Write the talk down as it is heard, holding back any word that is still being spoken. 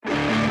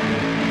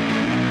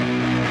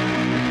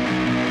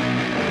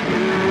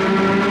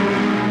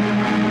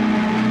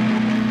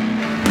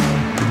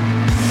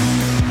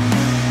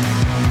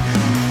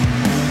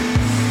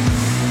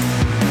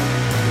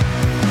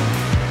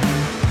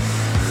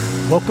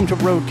Welcome to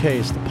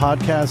Roadcase, the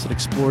podcast that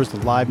explores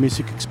the live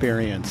music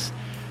experience.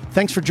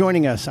 Thanks for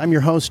joining us. I'm your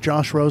host,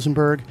 Josh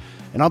Rosenberg,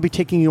 and I'll be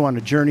taking you on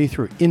a journey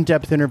through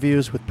in-depth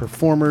interviews with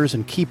performers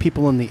and key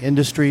people in the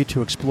industry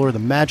to explore the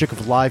magic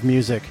of live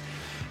music,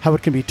 how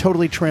it can be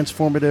totally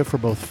transformative for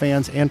both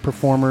fans and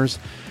performers,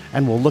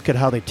 and we'll look at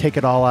how they take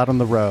it all out on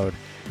the road.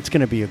 It's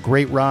going to be a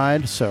great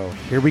ride, so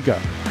here we go.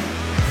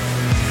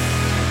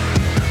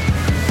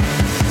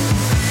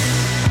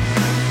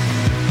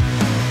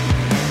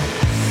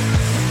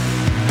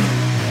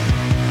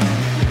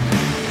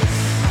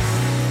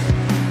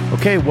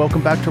 Okay,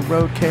 welcome back to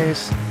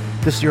Roadcase.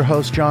 This is your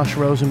host, Josh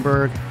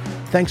Rosenberg.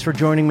 Thanks for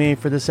joining me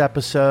for this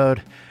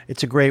episode.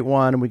 It's a great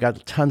one, and we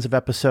got tons of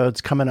episodes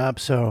coming up,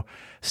 so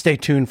stay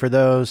tuned for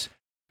those.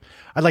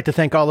 I'd like to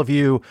thank all of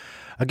you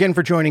again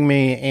for joining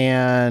me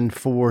and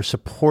for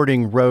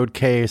supporting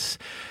Roadcase.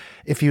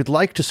 If you'd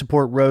like to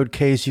support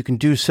Roadcase, you can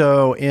do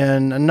so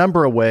in a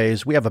number of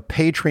ways. We have a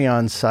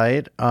Patreon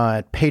site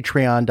at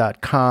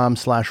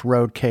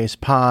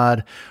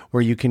patreon.com/roadcasepod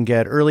where you can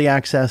get early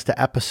access to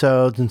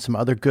episodes and some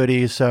other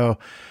goodies. So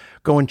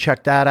go and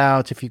check that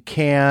out if you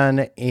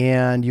can,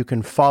 and you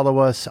can follow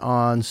us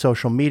on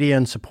social media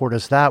and support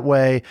us that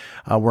way.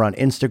 We're on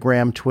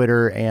Instagram,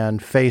 Twitter, and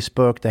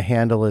Facebook. The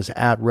handle is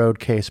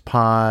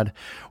 @RoadcasePod.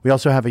 We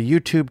also have a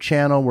YouTube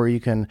channel where you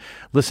can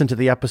listen to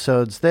the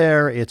episodes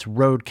there. It's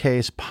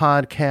Roadcase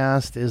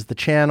Podcast is the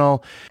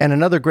channel. And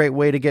another great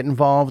way to get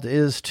involved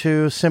is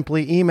to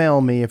simply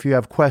email me if you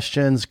have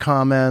questions,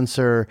 comments,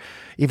 or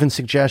even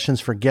suggestions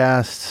for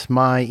guests.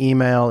 My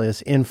email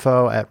is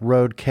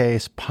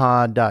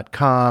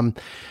info@roadcasepod.com.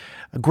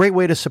 A great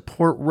way to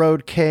support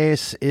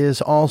Roadcase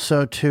is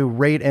also to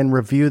rate and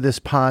review this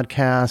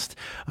podcast.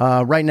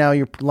 Right now,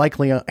 you're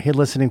likely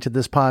listening to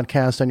this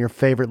podcast on your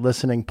favorite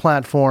listening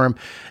platform.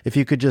 If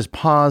you could just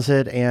pause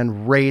it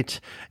and rate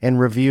and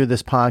review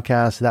this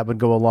podcast, that would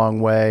go a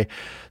long way.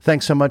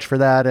 Thanks so much for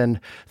that, and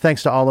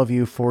thanks to all of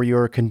you for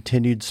your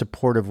continued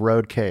support of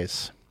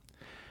Roadcase.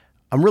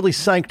 I'm really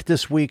psyched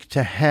this week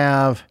to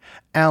have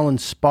Alan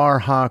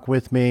Sparhawk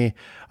with me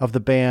of the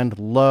band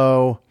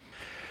Low.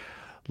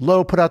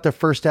 Low put out their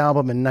first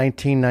album in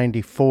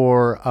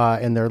 1994,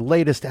 and their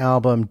latest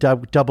album,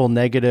 Double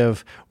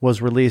Negative,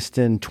 was released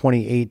in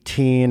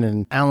 2018.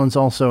 And Alan's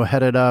also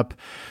headed up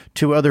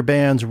two other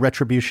bands,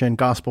 Retribution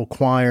Gospel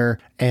Choir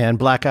and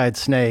Black Eyed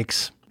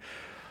Snakes.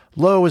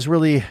 Low is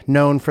really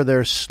known for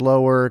their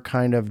slower,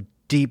 kind of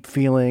deep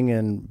feeling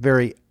and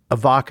very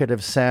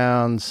evocative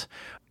sounds.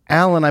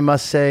 Alan, I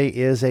must say,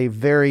 is a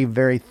very,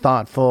 very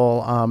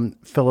thoughtful,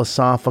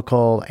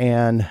 philosophical,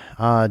 and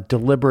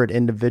deliberate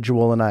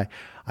individual, and I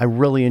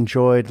really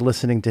enjoyed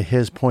listening to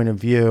his point of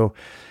view.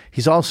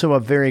 He's also a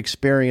very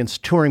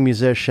experienced touring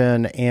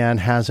musician and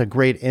has a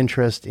great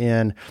interest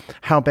in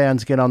how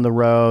bands get on the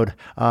road,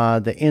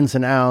 the ins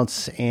and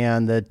outs,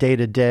 and the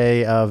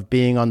day-to-day of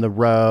being on the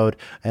road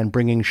and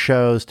bringing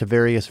shows to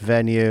various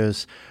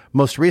venues.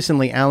 Most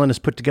recently, Alan has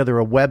put together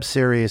a web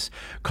series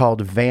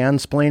called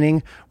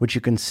Vansplaining, which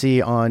you can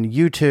see on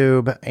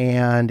YouTube,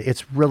 and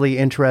it's really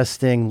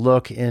interesting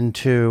look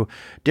into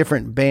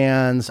different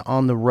bands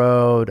on the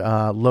road,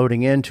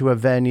 loading into a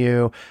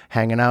venue,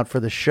 hanging out for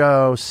the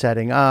show,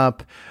 setting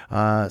up,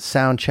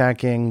 sound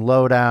checking,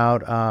 load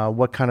out,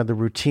 what kind of the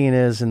routine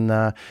is in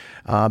the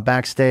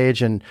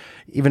backstage. And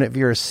even if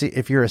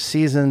you're a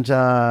seasoned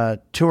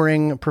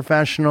touring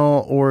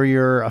professional or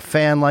you're a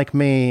fan like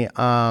me,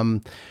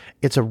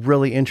 it's a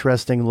really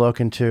interesting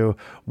look into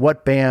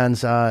what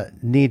bands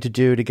need to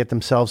do to get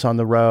themselves on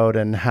the road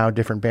and how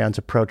different bands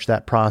approach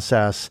that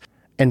process.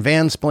 And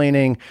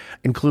Vansplaining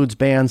includes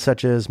bands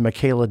such as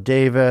Michaela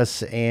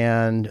Davis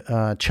and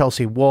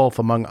Chelsea Wolfe,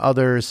 among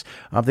others.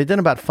 They've done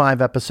about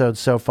 5 episodes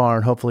so far,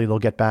 and hopefully they'll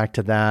get back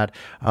to that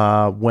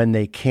when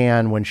they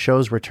can, when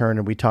shows return,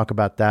 and we talk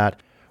about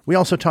that. We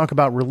also talk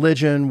about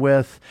religion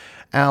with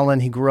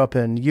Alan. He grew up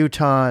in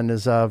Utah and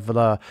is of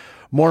the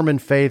Mormon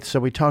faith, so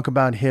we talk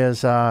about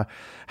his how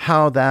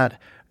that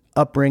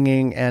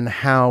upbringing and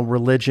how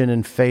religion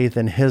and faith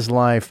in his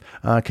life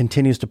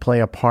continues to play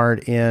a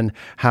part in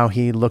how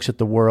he looks at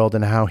the world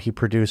and how he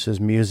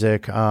produces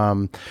music,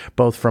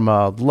 both from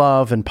a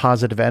love and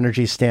positive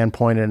energy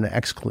standpoint and an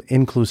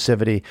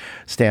inclusivity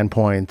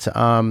standpoint.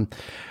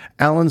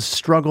 Alan's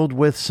struggled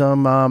with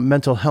some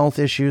mental health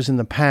issues in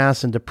the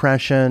past and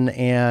depression,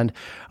 and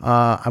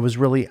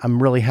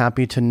I'm really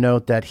happy to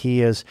note that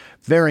he is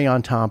very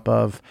on top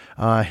of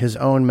his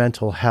own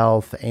mental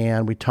health,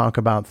 and we talk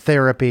about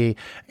therapy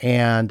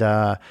and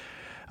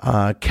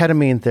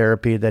ketamine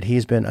therapy that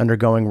he's been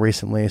undergoing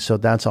recently. So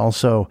that's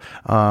also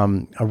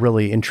a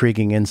really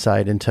intriguing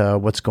insight into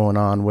what's going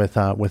on with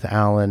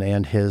Alan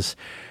and his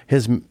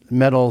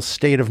mental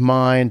state of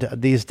mind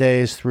these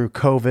days through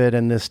COVID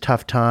and this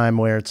tough time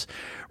where it's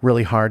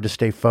really hard to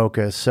stay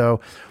focused.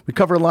 So we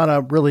cover a lot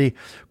of really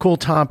cool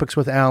topics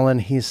with Alan.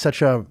 He's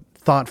such a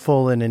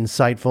thoughtful and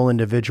insightful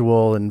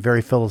individual and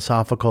very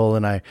philosophical.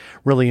 And I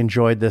really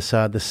enjoyed this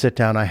sit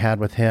down I had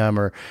with him,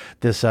 or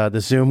this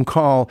the Zoom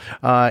call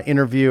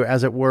interview,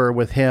 as it were,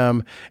 with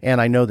him. And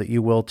I know that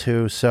you will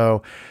too.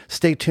 So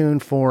stay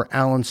tuned for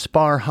Alan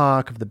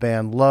Sparhawk of the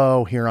band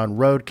Low here on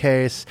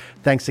Roadcase.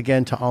 Thanks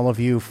again to all of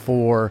you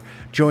for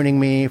joining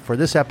me for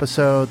this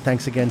episode.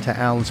 Thanks again to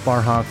Alan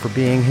Sparhawk for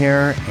being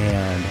here.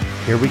 And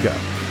here we go.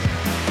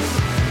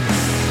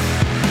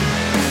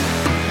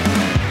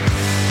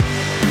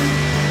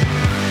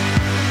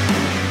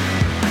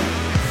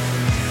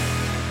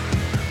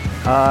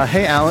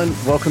 Hey, Alan,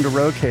 welcome to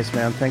Roadcase,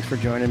 man. Thanks for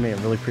joining me. I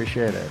really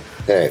appreciate it.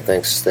 Hey,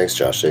 thanks,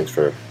 Josh. Thanks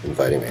for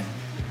inviting me.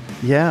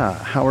 Yeah,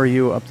 how are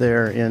you up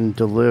there in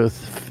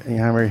Duluth?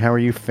 How are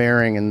you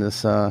faring in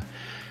this?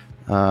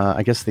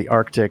 I guess the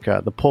Arctic,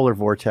 the polar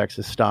vortex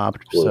has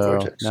stopped,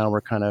 now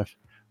we're kind of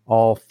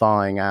all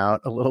thawing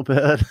out a little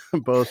bit,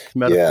 both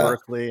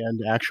metaphorically and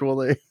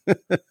actually.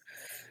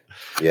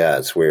 Yeah,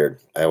 it's weird.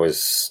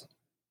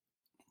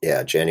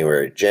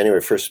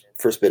 January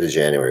first bit of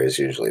January is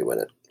usually when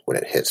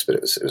it hits, but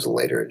it was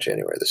later in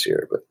January this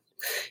year. But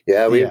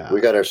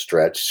we got our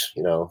stretch.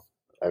 You know,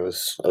 I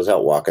was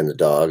out walking the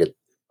dog at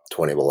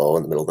 20 below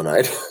in the middle of the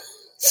night.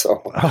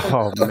 So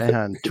oh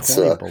man,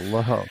 20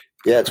 below.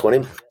 Yeah,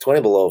 20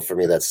 below for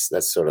me. That's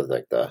sort of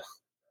like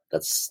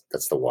that's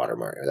the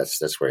watermark.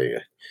 That's where you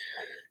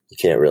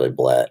can't really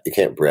you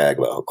can't brag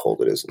about how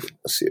cold it is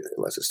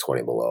unless it's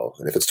 20 below.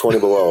 And if it's 20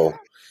 below,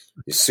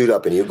 you suit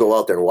up and you go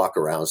out there and walk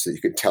around so you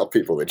can tell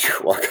people that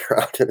you're walking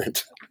around in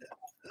it.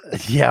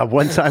 Yeah,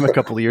 one time a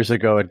couple of years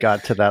ago, it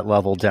got to that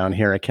level down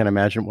here. I can't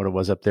imagine what it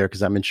was up there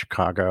because I'm in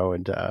Chicago,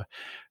 and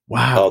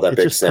wow, that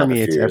big just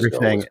permeates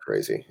everything. Was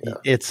crazy. Yeah.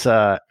 It's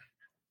I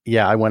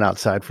went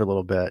outside for a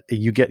little bit.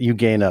 You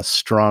gain a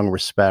strong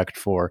respect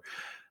for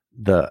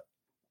the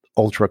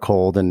ultra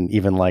cold and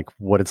even like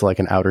what it's like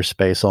in outer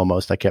space.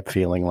 Almost, I kept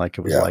feeling like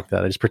it was like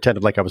that. I just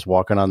pretended like I was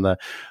walking on the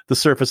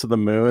surface of the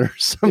moon or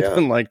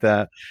something like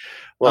that.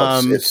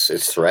 Well,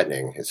 it's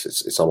threatening.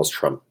 It's almost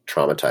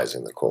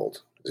traumatizing, the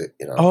cold. You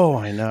know, oh,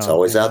 I know. It's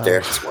always out there.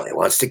 It's why it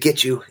wants to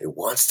get you. It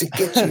wants to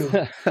get you.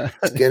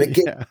 It's gonna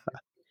get. Yeah.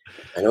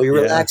 I know you're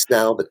relaxed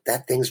now, but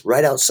that thing's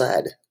right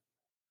outside.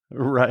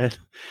 Right.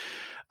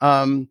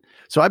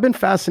 So I've been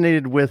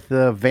fascinated with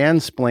the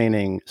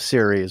Vansplaining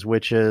series,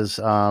 which is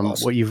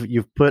awesome. What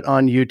you've put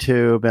on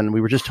YouTube, and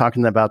we were just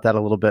talking about that a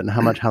little bit, and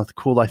how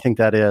cool I think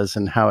that is,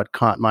 and how it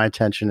caught my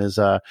attention is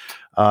for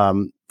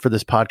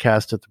this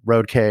podcast at the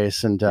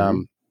Roadcase, and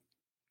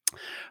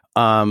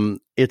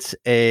it's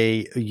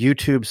a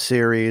YouTube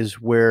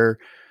series where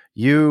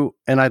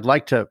I'd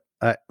like to.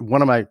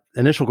 One of my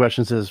initial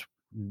questions is,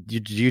 do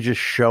you just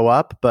show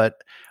up?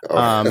 But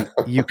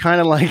you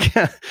kind of like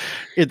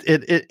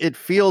it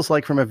feels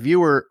like from a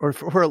viewer or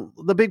for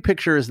the big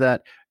picture is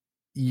that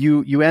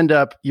you end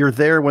up, you're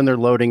there when they're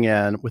loading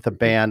in with a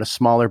band, a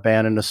smaller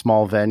band in a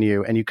small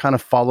venue, and you kind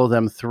of follow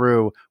them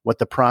through what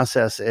the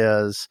process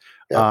is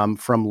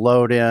from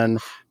load in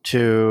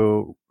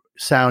to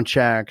sound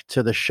check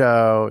to the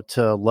show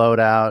to load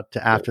out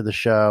to after the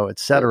show,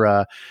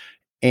 etc.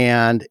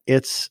 And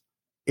it's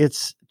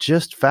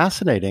just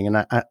fascinating,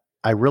 and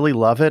I really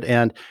love it.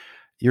 And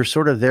you're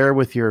sort of there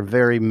with your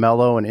very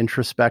mellow and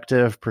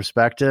introspective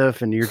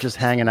perspective, and you're just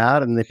hanging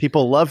out, and the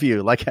people love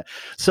you. Like,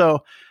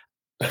 so,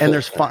 and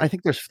I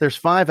think there's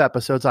 5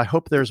 episodes. I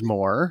hope there's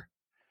more.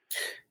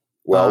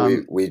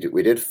 Well, we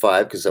did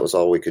 5 because that was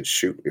all we could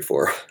shoot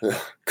before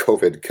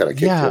COVID kind of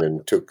kicked in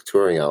and took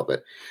touring out.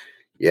 But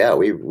yeah,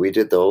 we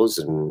did those,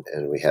 and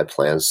we had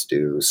plans to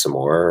do some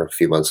more a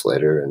few months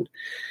later,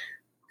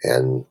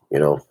 and you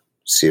know,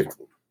 see if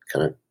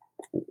kind of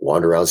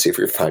wander around, see if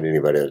we could find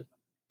anybody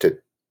to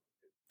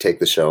take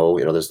the show.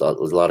 You know, there's a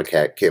lot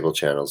of cable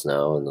channels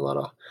now, and a lot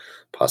of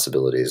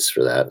possibilities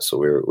for that. So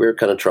we were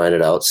kind of trying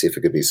it out, see if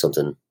it could be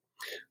something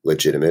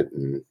legitimate,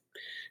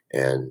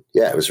 and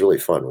yeah, it was really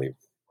fun.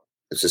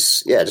 It's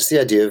just the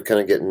idea of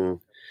kind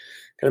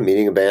of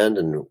meeting a band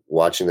and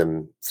watching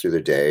them through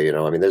their day. You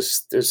know, I mean,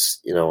 there's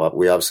you know,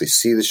 we obviously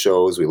see the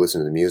shows, we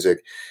listen to the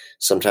music.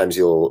 Sometimes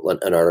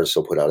an artist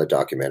will put out a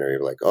documentary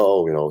like,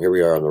 oh, you know, here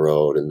we are on the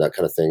road and that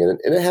kind of thing. And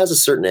it has a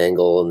certain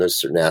angle, and there's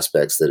certain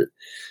aspects that it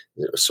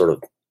sort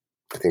of,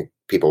 I think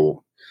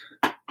people,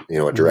 you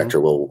know, a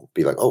director will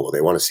be like, oh, well, they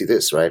want to see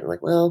this, right? I'm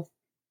like, well,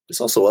 there's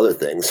also other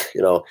things,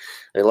 you know.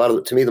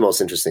 And to me, the most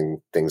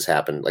interesting things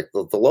happen, like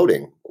the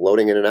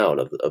loading in and out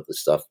of the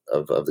stuff,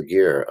 of the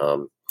gear.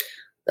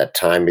 That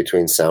time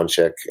between sound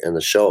check and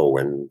the show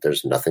when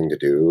there's nothing to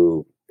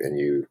do, and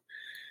you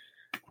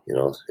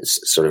know, it's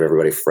sort of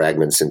everybody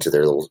fragments into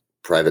their little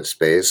private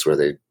space where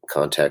they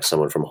contact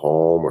someone from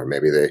home, or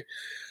maybe they,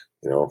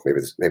 you know,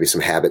 maybe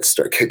some habits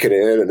start kicking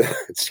in and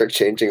start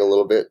changing a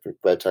little bit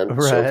by the time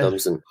the show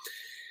comes, and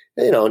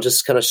you know,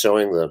 just kind of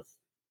showing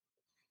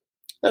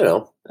I don't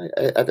know.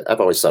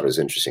 I've always thought it was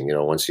interesting. You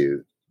know, once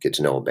you get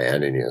to know a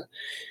band and you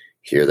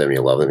hear them,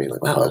 you love them, you're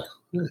like, wow,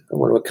 I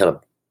wonder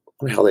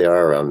how they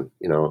are around.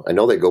 You know, I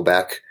know they go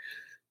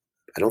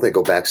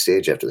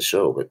backstage after the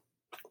show, but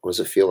what does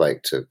it feel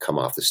like to come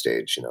off the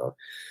stage, you know?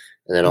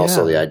 And then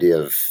also the idea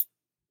of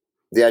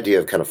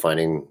kind of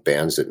finding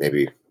bands that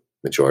maybe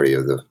majority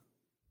of the,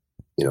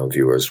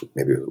 viewers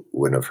maybe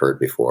wouldn't have heard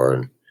before.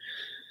 And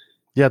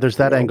yeah, there's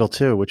that angle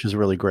too, which is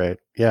really great.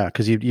 Yeah.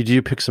 Cause you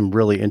do pick some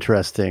really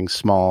interesting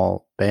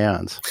small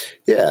bands.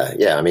 Yeah.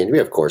 Yeah. I mean, we,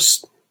 of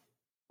course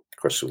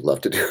we'd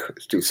love to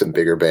do some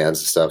bigger bands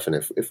and stuff. And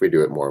if we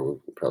do it more,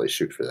 we'll probably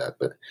shoot for that.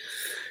 But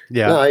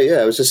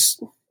it was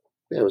just,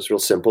 it was real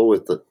simple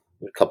with a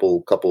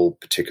couple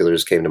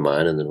particulars came to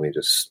mind. And then we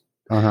just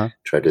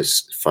tried to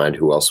find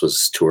who else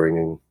was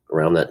touring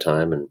around that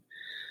time and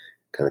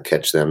kind of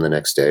catch them the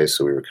next day.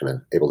 So we were kind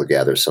of able to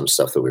gather some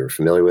stuff that we were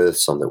familiar with,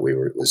 some that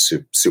was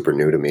super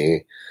new to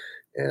me.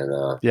 And,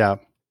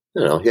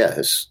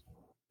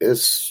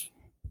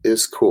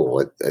 it's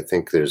cool. I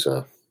think there's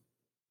to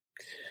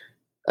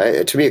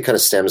me, it kind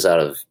of stems out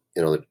of,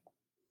 the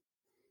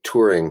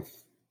touring.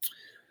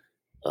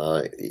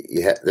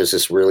 There's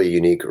this really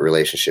unique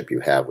relationship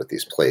you have with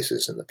these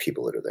places and the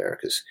people that are there.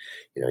 Cause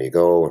you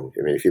go, and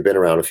I mean, if you've been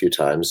around a few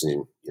times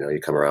and you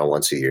come around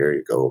once a year,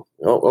 you go,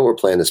 oh, we're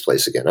playing this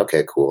place again.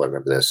 Okay, cool. I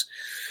remember this,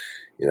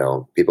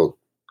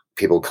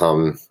 people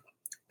come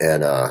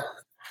and, a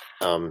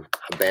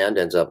band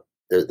ends up,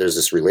 there's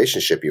this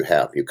relationship you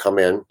have. You come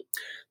in,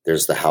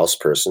 there's the house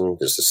person,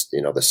 there's this,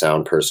 the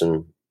sound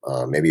person.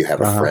 Maybe you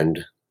have a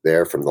friend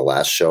there from the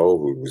last show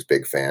who was a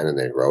big fan, and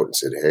they wrote and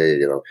said, hey,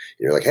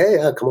 you're like, hey,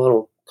 come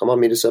on,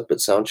 meet us up at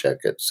sound check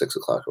at 6:00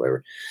 or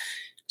whatever.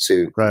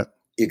 So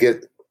you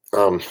get,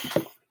 and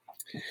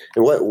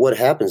what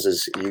happens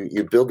is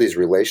you build these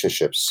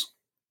relationships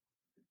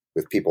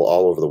with people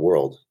all over the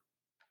world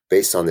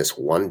based on this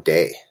one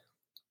day,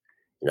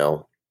 and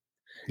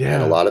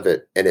a lot of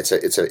it, and it's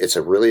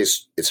a really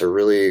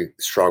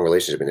strong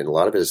relationship. And a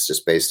lot of it is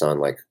just based on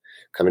like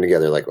coming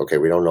together, like, okay,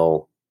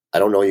 I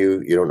don't know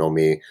you, you don't know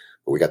me,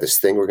 but we got this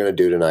thing we're going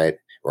to do tonight.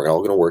 We're all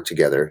going to work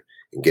together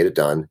and get it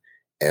done.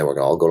 And we're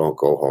all going to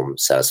go home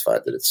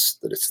satisfied that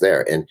it's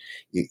there. And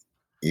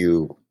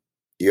you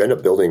end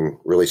up building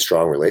really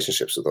strong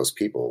relationships with those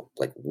people,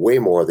 like way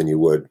more than you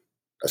would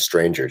a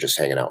stranger just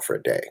hanging out for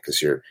a day.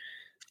 Cause you're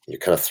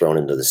kind of thrown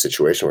into the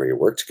situation where you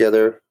work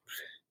together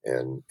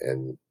and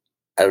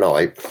I don't know.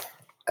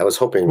 I was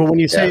hoping. Well, when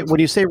you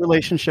say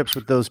relationships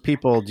with those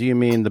people, do you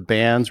mean the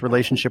band's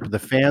relationship with the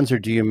fans, or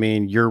do you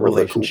mean your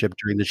relationship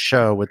during the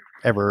show with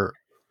ever?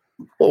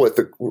 Well, with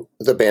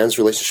the band's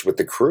relationship with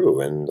the crew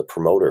and the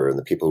promoter and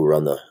the people who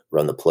run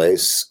the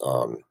place,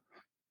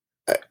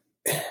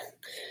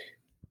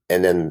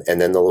 and then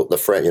the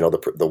friend,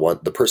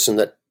 the person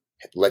that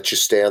let you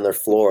stay on their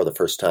floor the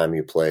first time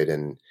you played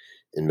in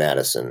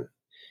Madison.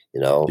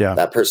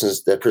 That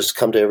person's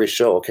come to every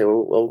show. Okay,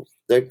 well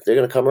they're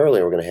going to come early.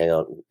 And we're going to hang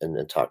out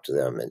and talk to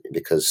them, and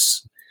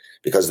because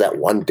that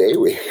one day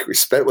we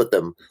spent with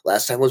them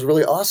last time was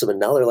really awesome, and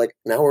now we're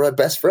like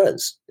best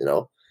friends.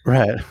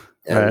 Right.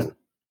 And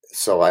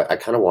so I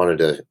kind of wanted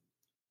to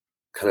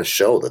kind of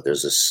show that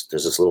there's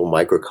this little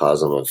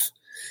microcosm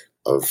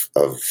of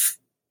a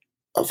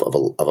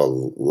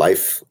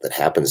life that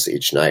happens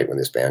each night when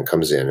this band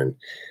comes in and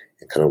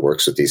kind of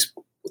works with these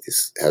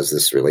has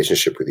this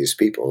relationship with these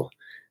people.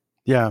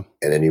 Yeah.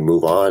 And then you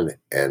move on,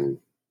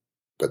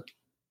 but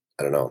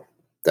I don't know,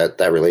 that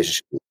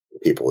relationship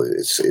with people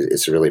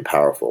it's really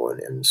powerful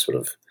and sort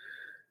of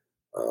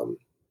it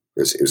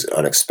was an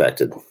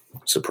unexpected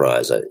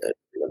surprise. I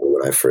remember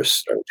when I first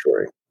started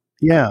touring.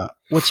 Yeah.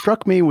 What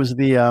struck me was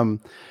the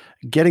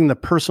getting the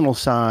personal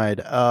side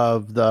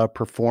of the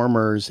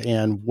performers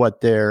and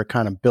what their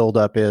kind of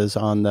buildup is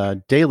on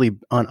the daily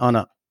on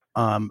a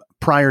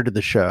prior to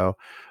the show.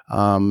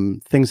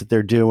 Things that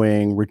they're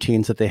doing,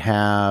 routines that they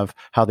have,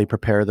 how they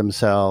prepare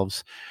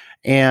themselves,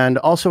 and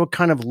also a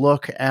kind of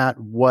look at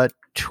what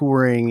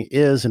touring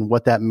is and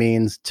what that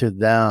means to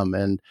them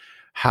and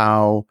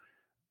how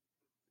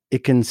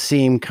it can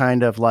seem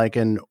kind of like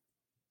an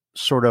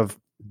sort of,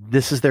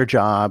 this is their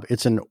job.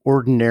 It's an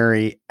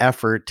ordinary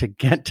effort to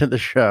get to the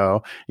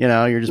show.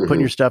 You're just putting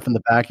your stuff in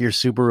the back of your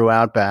Subaru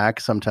Outback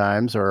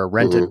sometimes, or a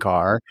rented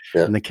car.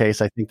 Yeah. In the case,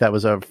 I think that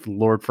was a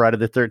Lord Friday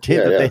the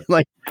 13th.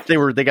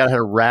 Yeah, they got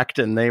her wrecked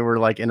and they were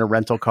like in a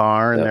rental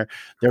car, and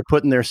they're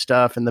putting their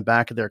stuff in the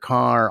back of their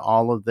car.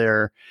 All of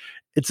their,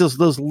 it's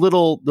those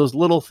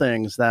little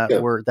things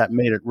that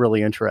made it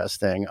really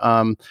interesting.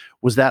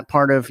 Was that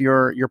part of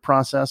your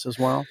process as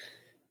well?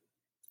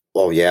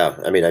 Well, yeah.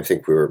 I mean, I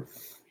think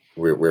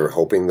we were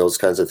hoping those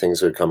kinds of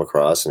things would come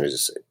across, and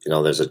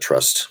there's a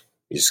trust.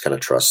 You just kind of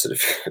trust that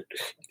if you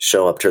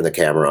show up, turn the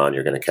camera on,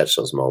 you're going to catch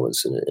those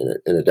moments, and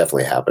it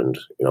definitely happened,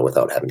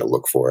 without having to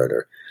look for it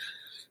or,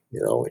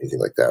 anything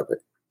like that. But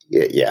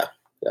yeah,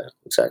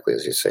 exactly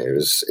as you say.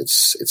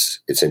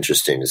 It's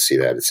interesting to see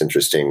that. It's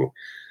interesting,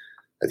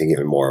 I think,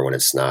 even more when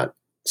it's not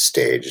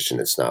staged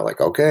and it's not like,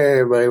 okay,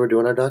 everybody, we're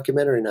doing our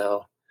documentary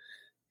now.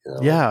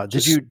 Yeah.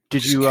 Did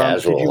you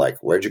casual? Like,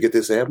 where'd you get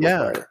this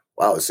amplifier? Yeah.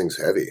 Wow, this thing's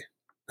heavy.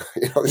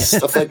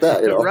 Stuff like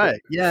that.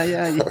 Right?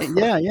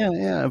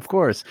 Yeah. Of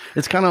course,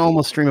 it's kind of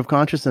almost stream of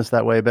consciousness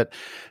that way. But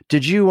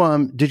did you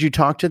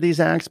talk to these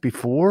acts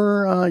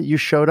before you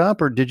showed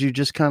up, or did you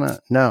just kind of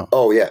no?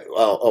 Oh yeah.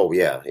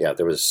 Yeah.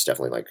 There was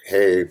definitely like,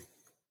 hey,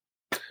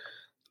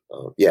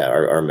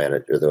 our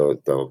manager,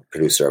 the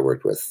producer I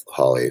worked with,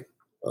 Holly,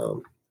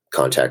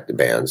 contacted the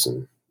bands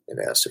and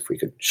asked if we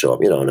could show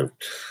up. And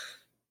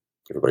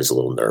everybody's a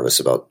little nervous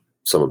about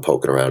someone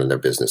poking around in their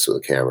business with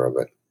a camera,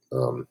 but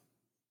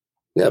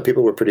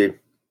people were pretty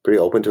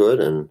open to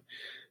it, and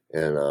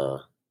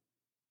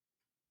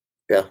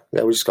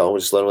we just called, we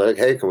just let them like,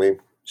 hey, can we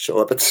show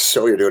up at the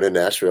show you're doing in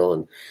Nashville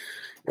and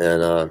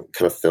kind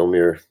of film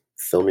your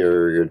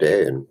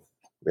day, and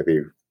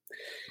maybe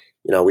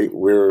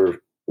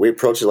we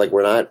approach it like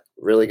we're not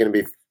really going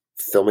to be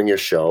filming your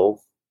show,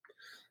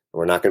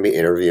 we're not going to be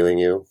interviewing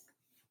you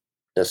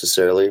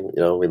necessarily.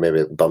 We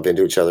maybe bump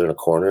into each other in a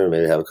corner and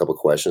maybe have a couple of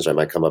questions. Or I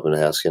might come up and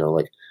ask,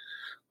 like,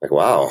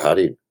 wow, how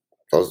do you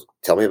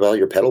tell me about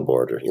your pedal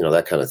board, or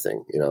that kind of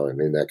thing.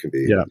 That could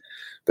be,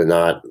 but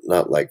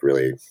not like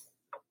really.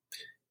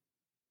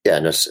 Yeah, I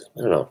don't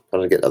know how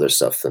to get other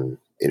stuff than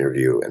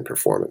interview and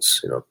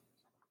performance.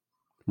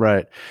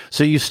 Right.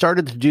 So you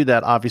started to do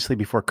that obviously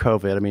before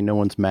COVID. I mean, no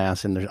one's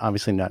mass, and there's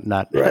obviously not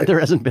right. There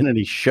hasn't been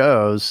any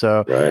shows.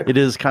 So right. It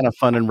is kind of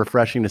fun and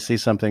refreshing to see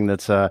something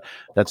that's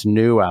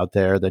new out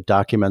there that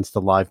documents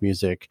the live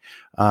music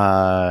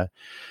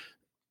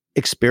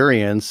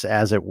experience,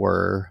 as it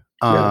were.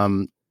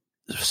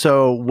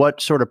 So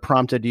what sort of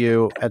prompted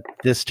you at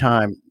this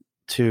time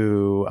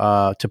to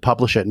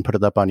publish it and put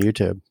it up on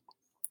YouTube?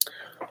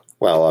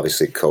 Well,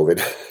 obviously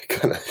COVID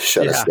kind of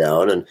shut us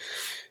down, and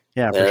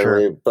for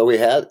sure. But we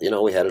had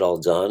it all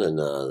done, and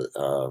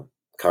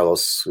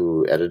Carlos,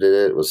 who edited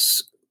it,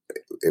 was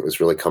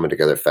really coming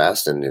together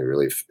fast, and it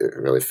really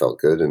felt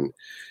good, and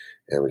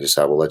we just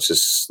thought, well, let's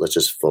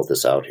just float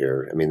this out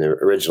here. I mean,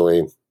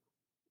 originally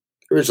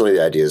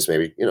the idea is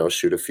maybe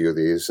shoot a few of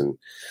these and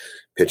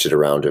pitch it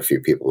around to a few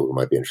people who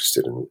might be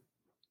interested in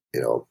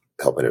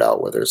helping it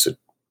out, whether it's an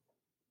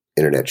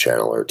internet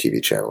channel or a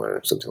TV channel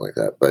or something like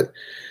that. But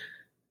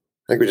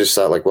I think we just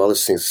thought, like, well,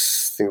 this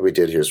thing we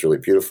did here is really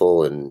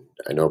beautiful, and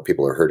I know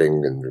people are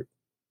hurting and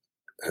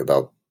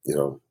about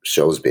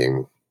shows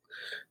being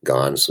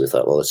gone. So we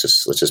thought, well, let's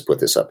just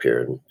put this up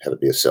here and have it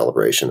be a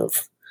celebration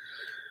of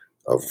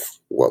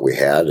what we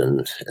had,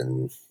 and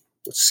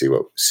let's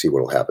see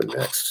what'll happen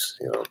next.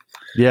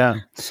 Yeah.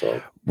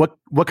 So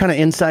what kind of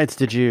insights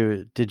did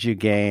you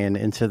gain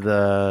into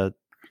the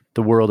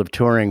world of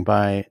touring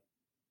by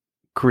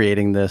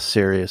creating this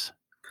series?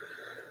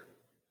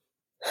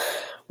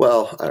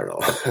 Well, I don't know.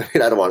 I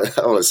mean, I don't want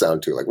to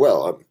sound too like,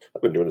 well,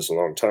 I've been doing this a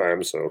long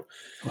time. So,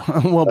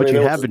 well, but you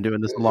have been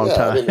doing this a long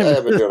time. I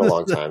have been doing it a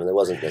long time, and there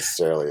wasn't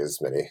necessarily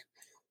as many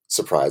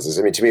surprises.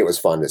 I mean, to me, it was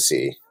fun to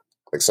see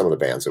like some of the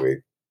bands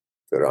that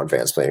are on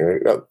Vans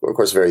playing. Of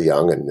course, very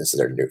young, and this is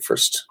their new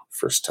first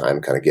time,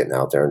 kind of getting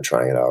out there and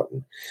trying it out,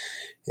 and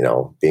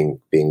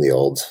being the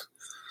old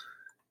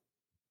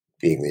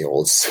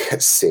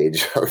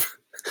sage of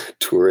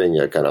touring.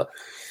 Kind of.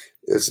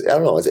 I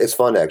don't know. It's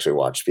fun to actually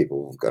watch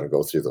people kind of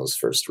go through those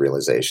first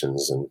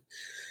realizations, and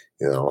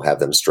have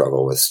them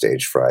struggle with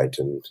stage fright,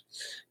 and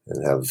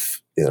have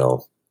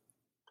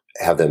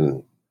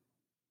them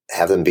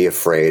be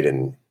afraid,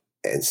 and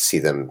see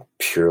them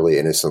purely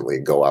innocently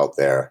go out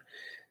there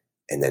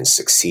and then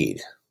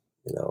succeed.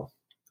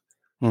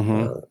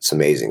 It's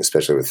amazing,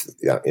 especially with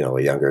a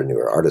younger,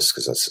 newer artist,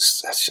 because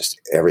that's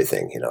just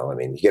everything. I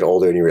mean, you get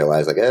older and you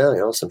realize, like,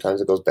 sometimes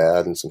it goes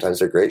bad, and sometimes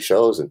they're great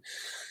shows, and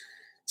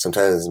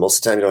sometimes, most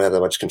of the time, you don't have that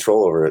much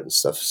control over it and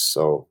stuff.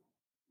 So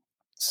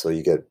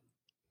you get,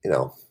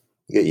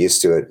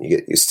 used to it. You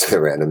get used to the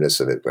randomness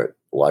of it. But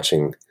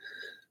watching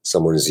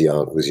someone who's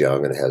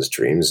young and has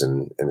dreams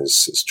and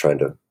is trying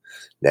to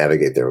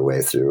navigate their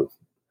way through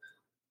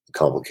the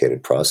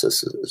complicated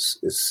process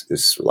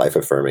is life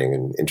affirming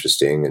and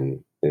interesting,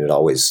 and it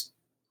always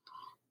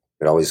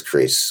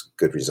creates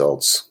good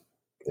results.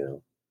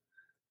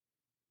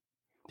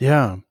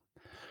 Yeah.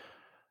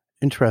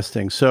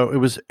 Interesting. So it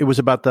was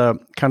about the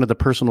kind of the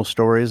personal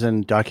stories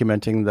and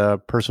documenting the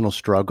personal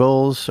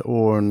struggles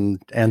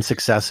and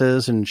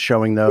successes, and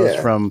showing those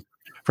from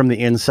the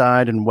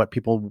inside, and what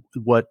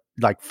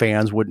like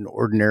fans wouldn't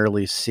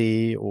ordinarily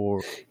see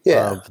of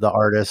the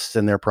artists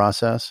and their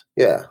process.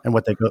 Yeah. And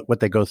what they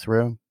go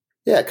through.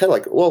 Yeah. Kind of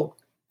like, well,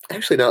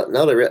 actually now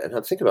that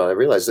I'm thinking about it, I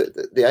realized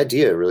that the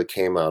idea really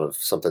came out of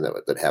something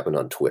that happened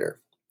on Twitter.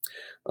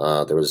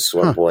 There was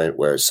one point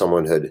where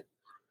someone had,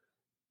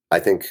 I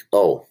think,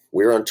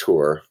 we were on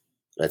tour.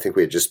 I think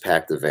we had just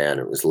packed the van.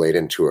 It was late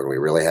in tour, and we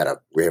really had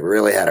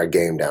our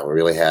game down. We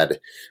really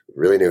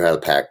knew how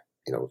to pack.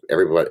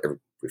 Everybody.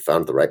 We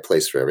found the right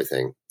place for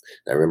everything.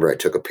 And I remember I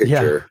took a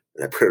picture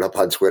and I put it up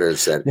on Twitter and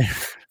said,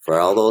 "For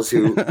all those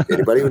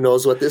anybody who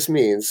knows what this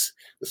means,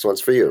 this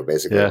one's for you."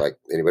 Basically, like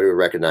anybody who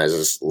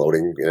recognizes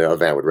loading a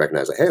van would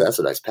recognize, like, hey, that's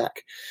a nice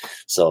pack.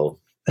 So,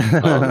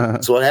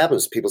 so what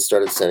happens? People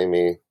started sending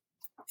me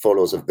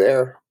photos of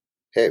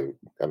hey,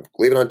 I'm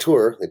leaving on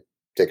tour.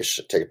 take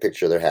a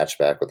picture of their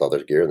hatchback with all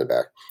their gear in the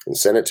back and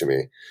send it to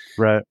me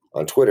right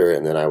on Twitter,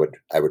 and then I would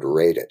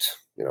rate it.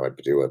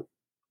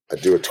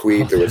 I'd do a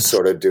tweet that would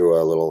sort of do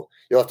a little.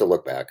 You'll have to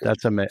look back.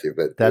 That's amazing.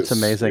 That's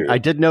amazing. I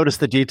did notice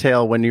the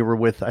detail when you were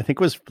with, I think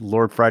it was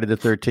Lord Friday the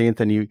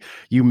 13th, and you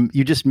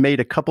just made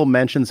a couple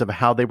mentions of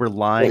how they were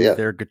lying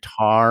their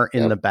guitar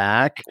in the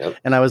back,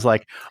 and I was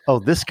like, oh,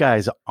 this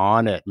guy's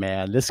on it,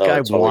 man. This guy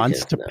totally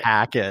wants to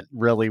pack it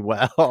really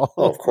well. Oh,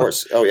 of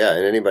course. Oh yeah,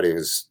 and anybody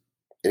who's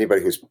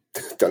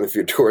done a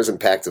few tours and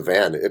packed a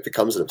van, it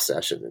becomes an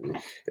obsession, and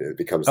it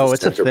becomes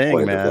it's a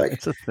thing, man. Like,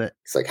 it's a thing.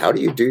 It's like, how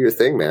do you do your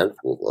thing, man?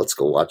 Well, let's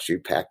go watch you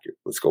pack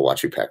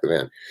the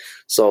van.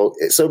 So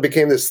it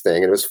became this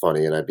thing, and it was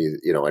funny. And I'd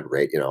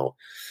rate,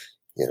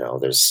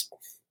 there's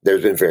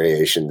been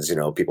variations.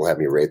 People have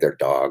me rate their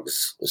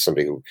dogs. There's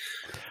somebody who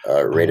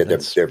rated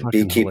their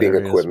beekeeping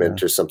equipment,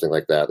 man, or something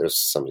like that. There's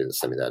somebody that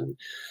sent me that. And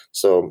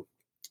so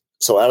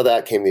out of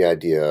that came the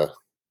idea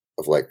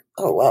of like,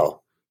 oh wow.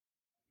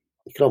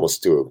 You could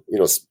almost do,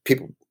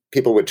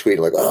 people would tweet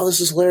like, "Oh, this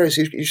is hilarious!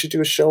 You should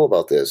do a show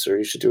about this, or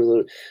you should do a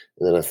little."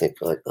 And then I think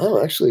like,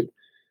 "Oh, actually, I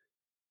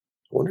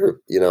wonder."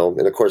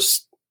 And of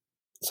course,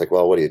 it's like,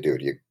 "Well, what do? Do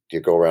you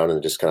go around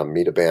and just kind of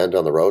meet a band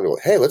on the road and go,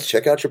 hey, let's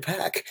check out your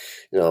pack?"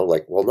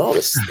 Like, well, no,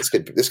 this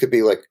could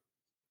be like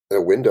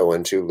a window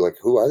into like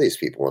who are these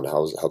people and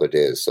how their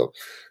day is. So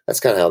that's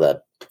kind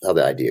of how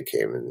the idea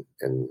came.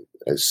 And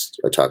as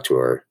I talked to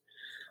our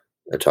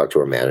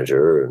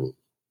manager, and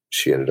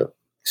she ended up.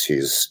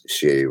 She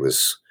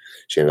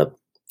ended up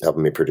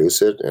helping me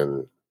produce it,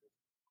 and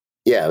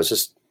it was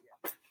just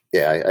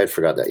I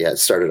forgot that. It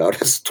started out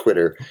as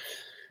Twitter,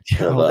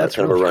 kind of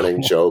a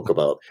running joke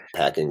about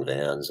packing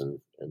vans,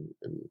 and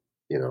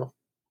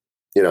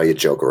you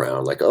joke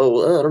around like,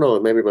 oh, I don't know,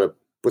 maybe I'm gonna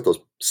put those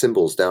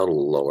cymbals down a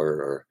little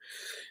lower,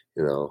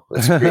 or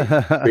that's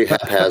pretty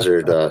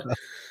haphazard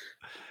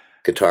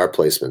guitar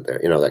placement there,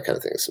 that kind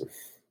of thing. Some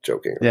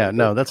joking. Yeah,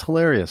 no, that's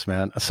hilarious,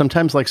 man.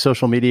 Sometimes like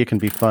social media can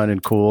be fun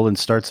and cool and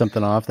start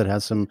something off that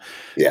has some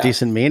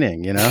decent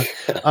meaning,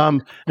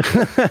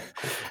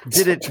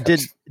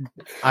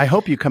 I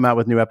hope you come out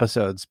with new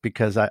episodes,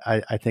 because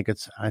I think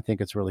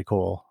it's really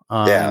cool.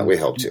 We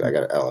hope to. I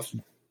got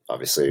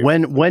obviously.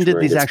 When did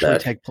these actually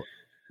take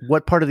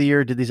what part of the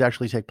year did these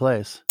actually take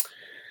place?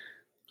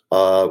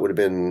 It would have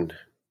been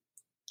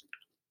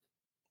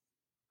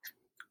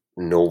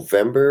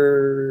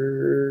November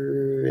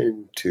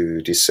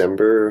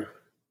December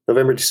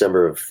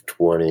of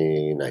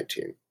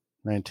 2019.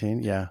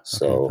 19, yeah.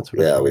 So we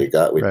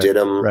did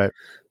them. Right.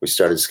 We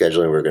started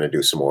scheduling. We were going to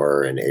do some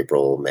more in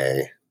April,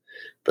 May,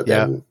 but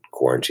then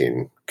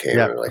quarantine came,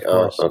 and we're like,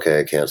 oh,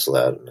 okay, cancel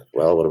that.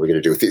 Well, what are we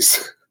going to do with these?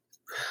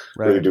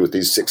 What are we going to do with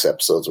these 6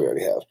 episodes we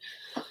already have?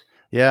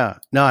 Yeah.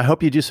 No, I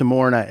hope you do some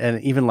more,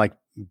 and even like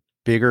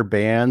bigger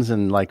bands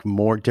and like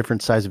more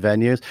different size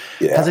venues.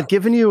 Yeah. Has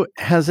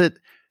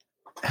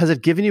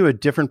it given you a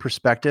different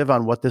perspective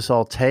on what this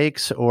all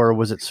takes, or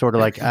was it sort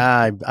of like,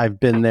 I've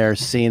been there,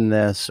 seen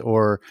this,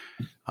 or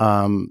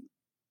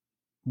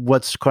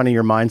what's kind of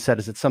your mindset?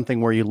 Is it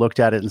something where you looked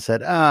at it and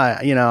said,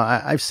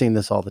 I've seen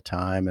this all the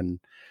time? And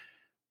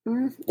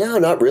no,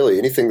 not really.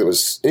 Anything that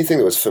was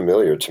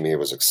familiar to me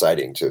was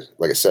exciting to,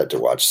 like I said, to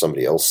watch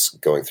somebody else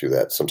going through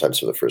that sometimes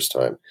for the first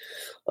time.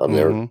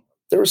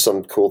 There was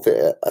some cool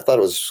thing. I thought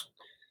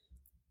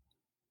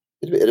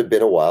it had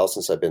been a while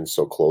since I've been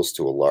so close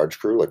to a large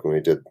crew, like when we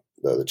did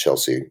the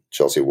Chelsea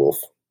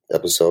Wolfe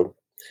episode.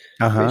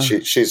 Uh-huh. I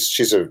mean,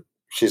 she's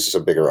a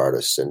bigger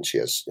artist, and she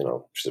has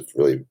she's a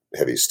really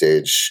heavy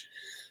stage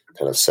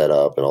kind of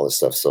setup and all this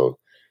stuff. So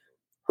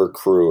her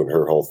crew and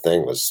her whole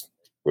thing was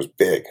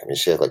big. I mean,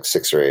 she had like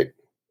 6 or 8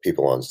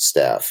 people on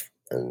staff,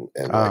 and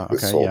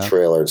this whole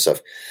trailer and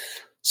stuff.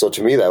 So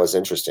to me, that was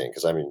interesting,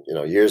 because I mean,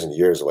 years and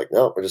years of like,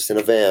 no, we're just in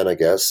a van, I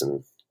guess,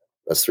 and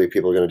us 3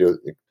 people are going to do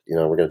it.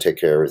 We're going to take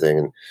care of everything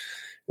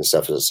and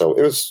stuff. So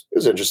it was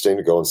interesting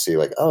to go and see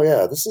like, oh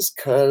yeah, this is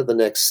kind of the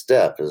next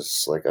step.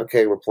 Is like,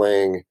 okay, we're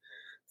playing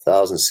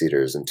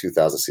 1,000-seaters and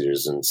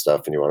 2,000-seaters and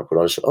stuff, and you want to put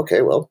on a show.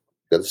 Okay, well,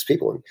 got these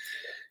people, and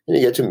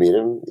you get to meet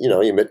them.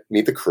 You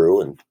meet the crew,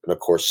 and of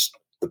course,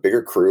 the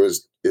bigger crew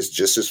is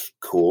just as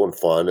cool and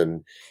fun,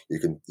 and you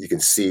can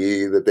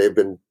see that they've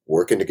been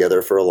working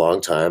together for a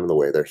long time, and the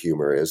way their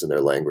humor is and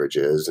their language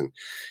is, and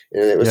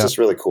it was just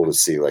really cool to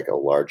see like a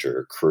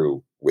larger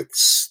crew with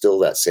still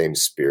that same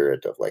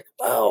spirit of like,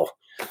 wow,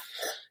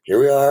 here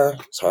we are.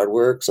 It's hard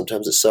work.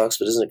 Sometimes it sucks,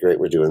 but isn't it great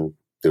we're doing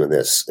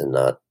this, and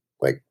not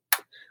like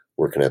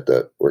working at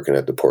the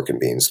pork and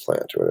beans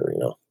plant or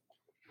whatever,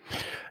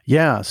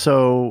 Yeah.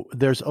 So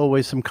there's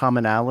always some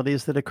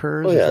commonalities that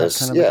occurs. Oh yeah,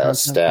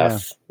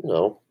 staff.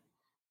 Yeah.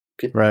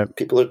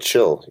 People are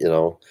chill.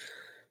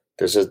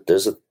 There's a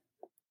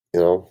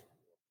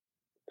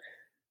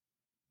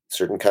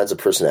certain kinds of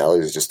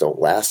personalities just don't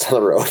last on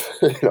the road.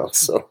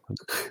 So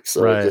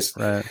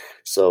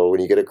So when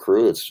you get a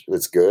crew,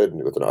 it's good,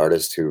 with an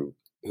artist who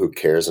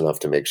cares enough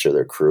to make sure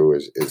their crew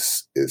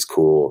is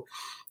cool.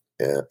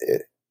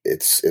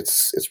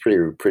 It's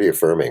pretty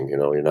affirming.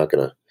 You're not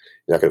gonna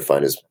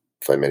find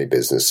many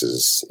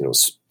businesses,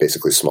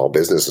 basically small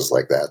businesses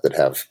like that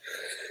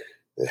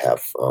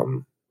have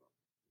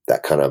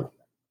that kind of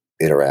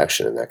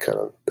interaction and that kind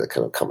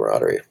of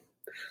camaraderie.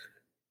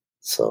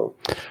 So,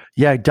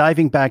 yeah,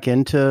 diving back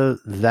into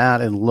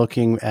that and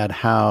looking at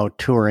how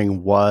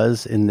touring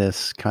was in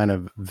this kind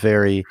of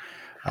very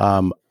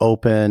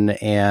open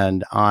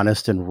and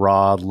honest and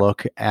raw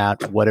look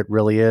at what it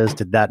really is.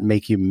 Did that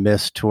make you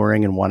miss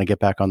touring and want to get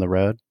back on the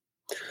road?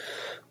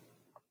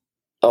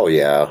 Oh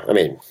yeah. I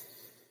mean,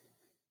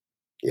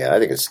 yeah, I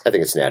think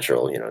it's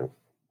natural,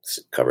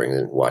 covering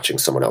and watching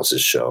someone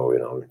else's show,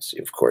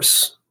 of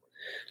course.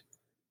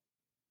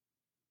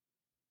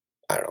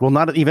 I don't know. Well,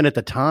 not even at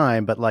the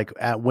time, but like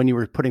when you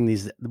were putting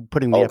the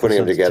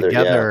episodes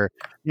together.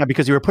 Yeah,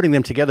 because you were putting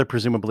them together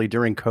presumably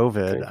during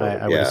COVID,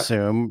 I would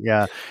assume.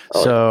 Yeah.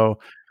 Oh, so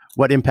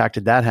what impact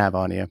did that have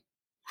on you?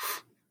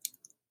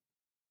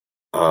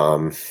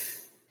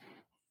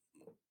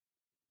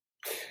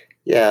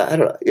 Yeah, I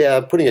don't know. Yeah,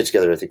 putting it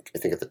together, I think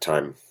at the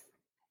time,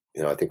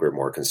 I think we were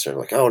more concerned,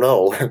 like, oh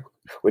no,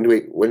 when do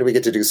we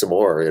get to do some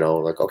more?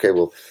 Like, okay,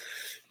 well,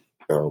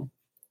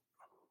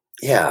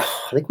 yeah,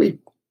 I think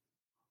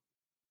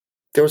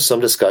there was some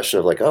discussion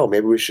of like, oh,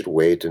 maybe we should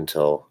wait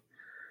until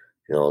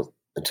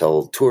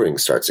touring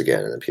starts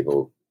again, and then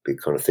people be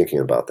kind of thinking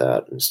about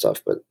that and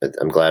stuff. But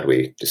I'm glad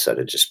we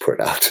decided to just put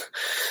it out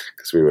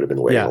because we would have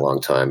been waiting a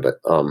long time. But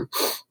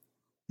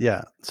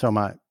yeah, so am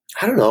I.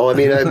 I don't know. I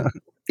mean,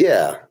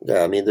 yeah.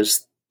 I mean,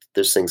 there's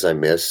things I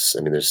miss.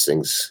 I mean, there's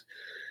things,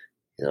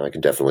 I can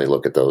definitely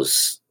look at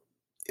those.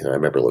 I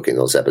remember looking at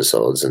those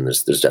episodes, and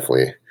there's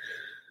definitely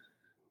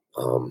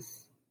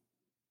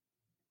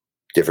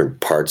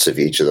different parts of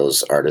each of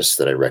those artists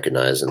that I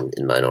recognize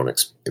in my own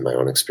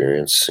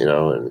experience,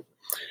 and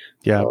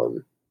yeah.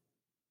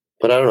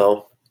 But I don't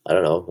know.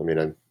 I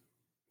mean,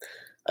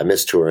 I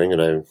miss touring,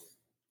 and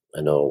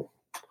I know,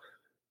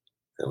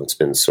 it's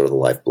been sort of the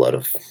lifeblood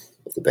of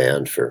the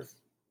band for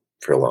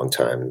a long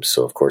time.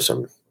 So of course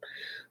I'm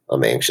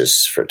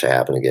anxious for it to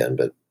happen again,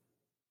 but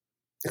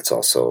it's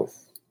also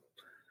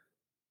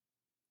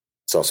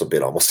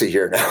been almost a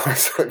year now.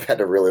 So I've had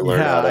to really learn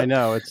how to. I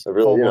know. It's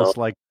almost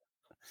like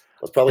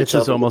it's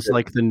just almost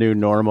like the new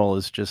normal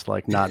is just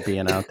like not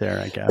being out there,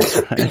 I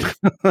guess. Right?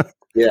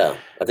 Yeah.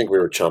 I think we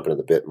were chomping at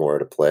the bit more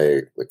to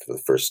play like for the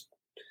first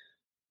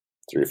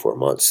 3 or 4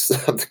 months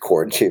of the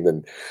quarantine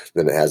than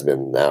it has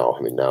been now.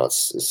 I mean, now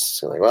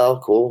it's like, well,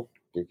 cool.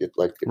 You get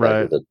like,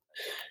 right.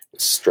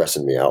 It's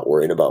stressing me out,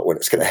 worrying about when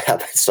it's going to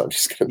happen. So I'm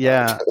just going to.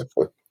 Yeah.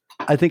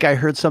 I think I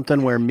heard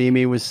something where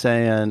Mimi was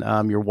saying,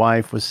 your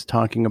wife was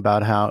talking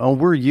about how,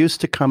 we're used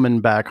to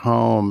coming back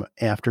home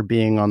after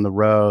being on the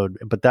road,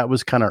 but that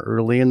was kind of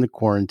early in the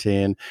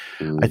quarantine.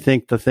 I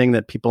think the thing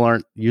that people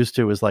aren't used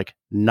to is like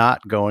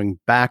not going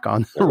back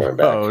on the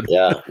road.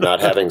 Yeah. Not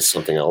having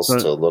something else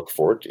to look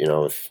forward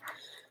to,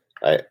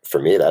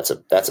 for me, that's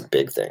a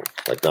big thing.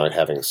 Like not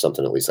having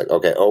something at least like,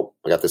 okay,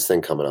 I got this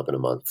thing coming up in a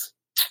month.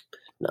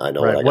 I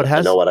know what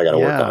I got to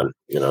work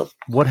on,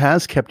 What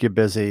has kept you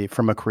busy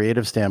from a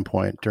creative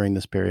standpoint during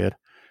this period?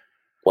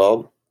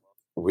 Well,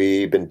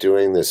 we've been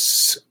doing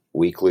this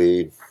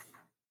weekly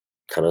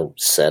kind of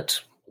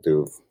set,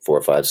 do 4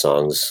 or 5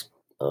 songs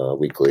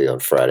weekly on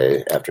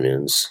Friday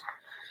afternoons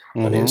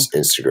on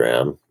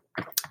Instagram.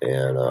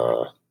 And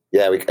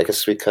I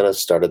guess we kind of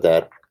started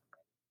that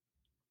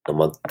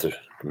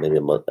maybe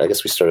a month. I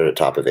guess we started at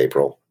top of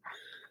April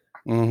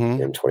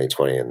in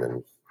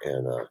 2020.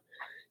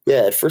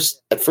 At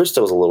first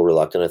I was a little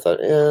reluctant. I thought,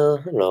 I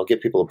don't know,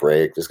 give people a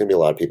break. There's going to be a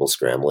lot of people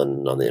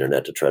scrambling on the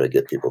internet to try to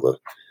get people to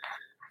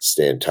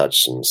stay in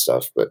touch and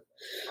stuff. But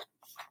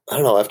I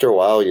don't know, after a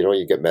while,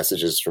 you get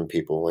messages from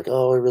people like,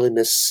 oh, I really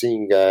miss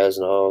seeing you guys.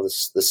 And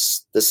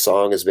this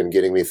song has been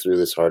getting me through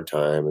this hard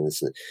time. And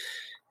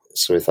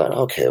so we thought,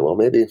 okay, well,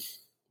 maybe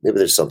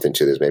there's something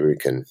to this. Maybe we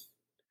can,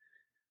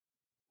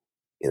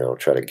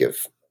 try to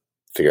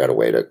figure out a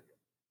way to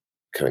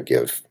kind of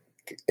give.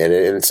 And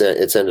it's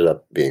ended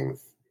up being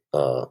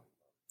a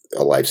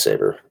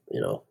lifesaver,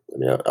 I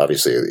mean,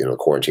 obviously,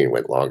 quarantine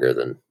went longer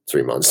than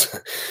 3 months.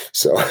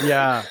 So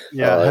yeah.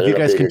 Have you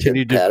guys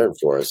continued to pattern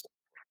for us?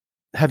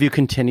 Have you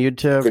continued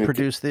to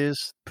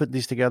put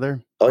these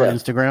together on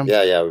Instagram?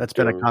 Yeah. That's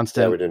been a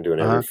constant. Yeah, we've been doing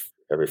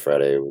every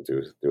Friday. We'll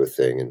do a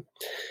thing, and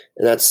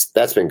that's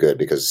been good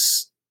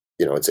because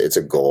it's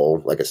a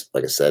goal. Like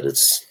I said,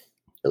 it's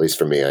at least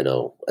for me. I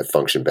know I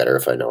function better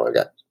if I know I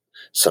got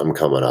something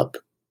coming up.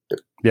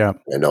 Yeah.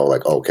 I know,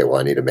 like, okay, well,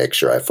 I need to make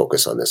sure I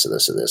focus on this and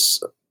this and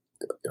this,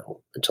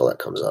 until that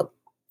comes up.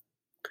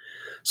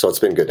 So it's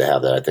been good to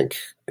have that. I think,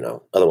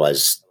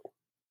 otherwise,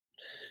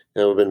 it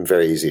would have been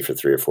very easy for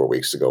 3 or 4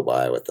 weeks to go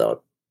by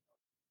without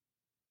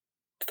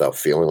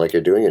feeling like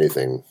you're doing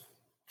anything.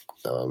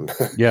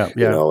 Yeah.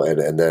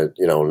 And then,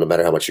 no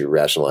matter how much you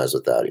rationalize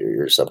with that,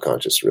 your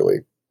subconscious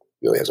really,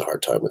 really has a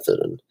hard time with it.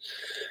 And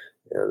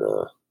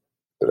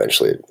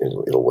eventually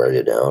it'll wear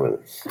you down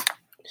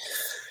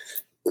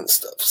and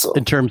stuff. So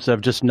in terms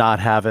of just not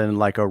having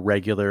like a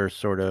regular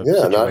sort of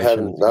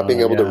not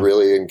being able to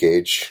really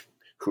engage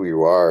who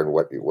you are and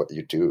what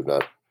you do,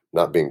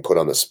 not being put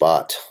on the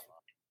spot,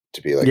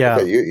 to be like,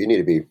 okay, you need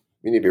to be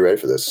ready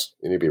for this.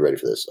 You need to be ready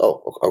for this.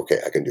 Oh, okay,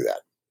 I can do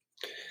that.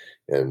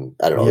 And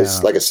I don't know.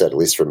 It's, like I said, at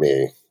least for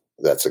me,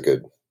 that's a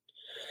good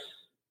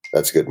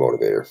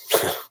motivator.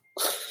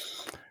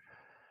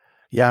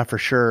 Yeah, for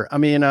sure. I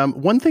mean,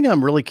 one thing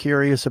I'm really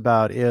curious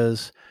about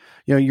is,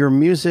 your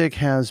music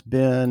has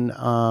been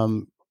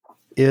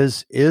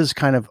is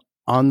kind of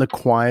on the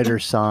quieter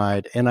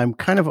side, and I'm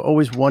kind of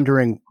always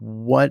wondering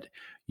what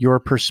your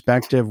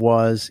perspective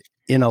was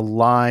in a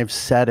live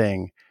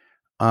setting.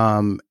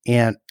 And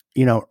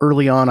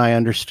early on, I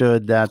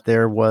understood that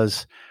there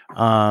was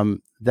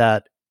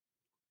that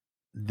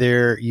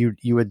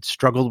you had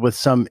struggled with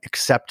some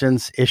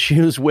acceptance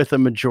issues with a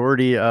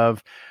majority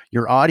of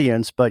your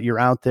audience, but you're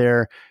out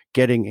there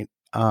getting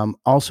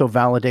also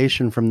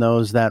validation from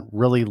those that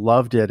really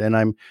loved it. And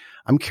I'm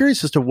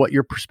curious as to what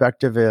your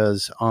perspective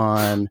is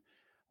on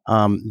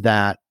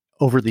that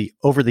over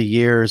the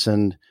years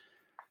and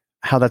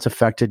how that's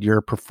affected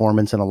your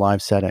performance in a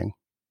live setting.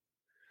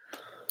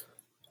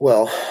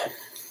 Well,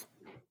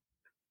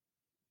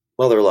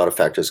 there were a lot of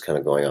factors kind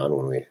of going on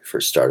when we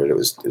first started. It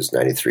was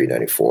 93,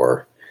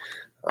 94.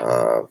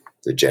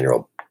 The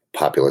general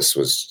populace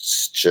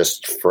was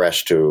just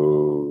fresh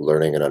to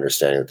learning and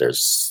understanding that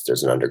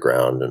there's an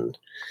underground, and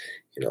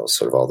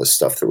sort of all this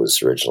stuff that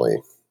was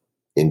originally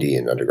indie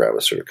and underground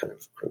was sort of kind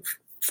of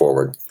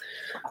forward.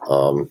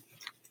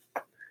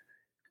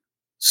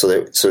 So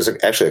it was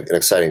actually an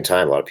exciting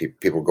time. A lot of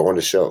people were going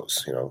to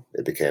shows.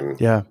 It became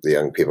the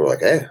young people were like,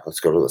 hey, let's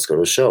go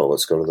to a show.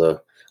 Let's go to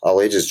the all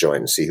ages joint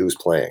and see who's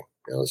playing.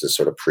 This is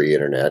sort of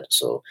pre-internet,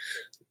 so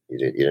you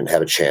didn't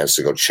have a chance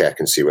to go check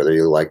and see whether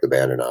you liked the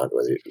band or not,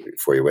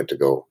 before you went to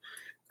go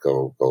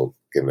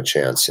give them a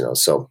chance.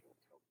 So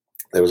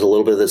there was a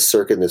little bit of this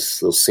circuit,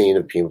 this little scene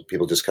of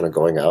people just kind of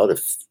going out.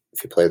 If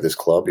you play at this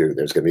club,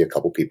 there's going to be a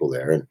couple people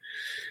there, and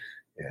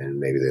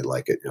maybe they'd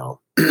like it.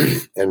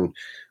 And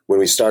when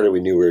we started, we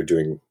knew we were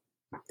doing,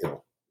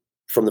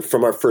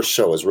 from our first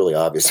show, it was really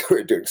obvious we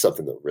were doing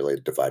something that really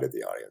divided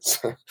the audience.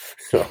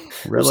 There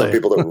were some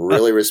people that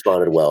really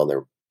responded well, and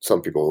there were some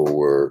people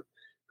who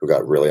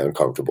got really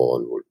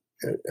uncomfortable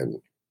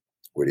and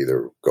would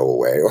either go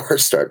away or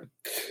start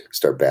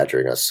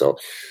badgering us. So,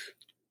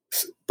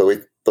 but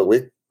we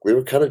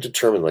were kind of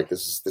determined, like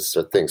this is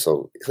our thing.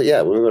 So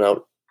yeah, we went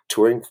out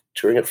touring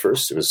at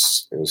first. It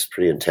was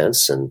pretty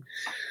intense, and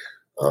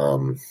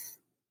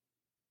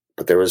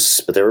but there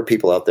were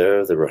people out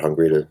there that were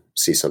hungry to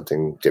see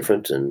something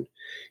different. And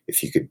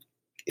if you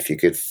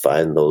could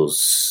find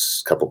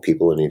those couple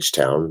people in each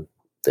town,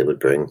 they'd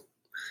bring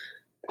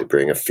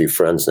a few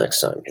friends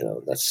next time.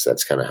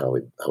 That's kind of how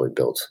we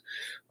built.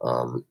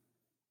 And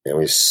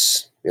we,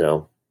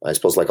 I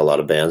suppose like a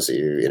lot of bands that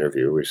you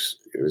interview, it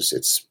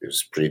was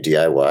pretty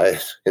DIY.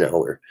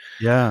 We're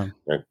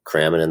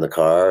cramming in the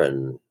car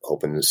and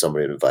hoping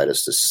somebody would invite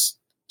us to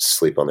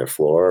sleep on their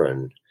floor,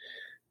 and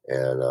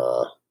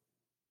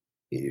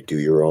you do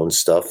your own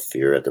stuff.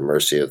 You're at the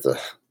mercy of the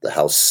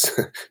house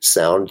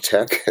sound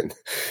tech, and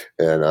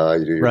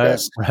you do your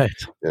best. Right.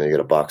 And you get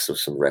a box of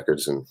some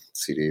records and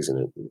CDs in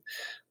it.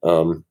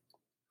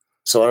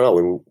 So I don't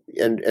know.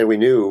 And we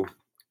knew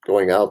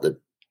going out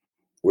that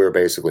we were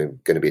basically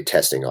going to be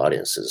testing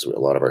audiences. A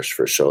lot of our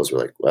first shows were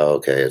like, well,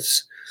 okay,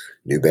 it's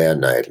new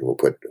band night, and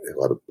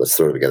let's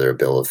throw together a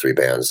bill of 3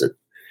 bands that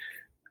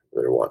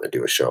are wanting to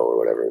do a show or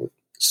whatever. And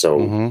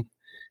so,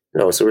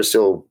 so we're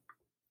still.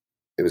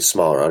 It was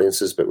smaller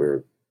audiences, but we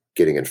were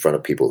getting in front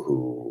of people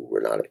who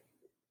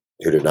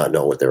did not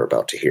know what they were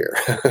about to hear.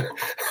 So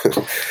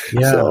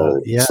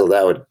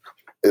that would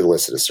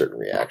elicit a certain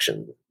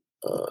reaction.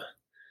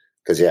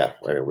 Because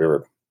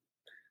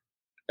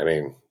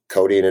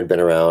Codeine had been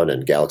around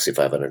and Galaxy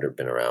 500 had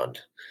been around,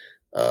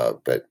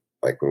 but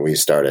like when we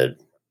started,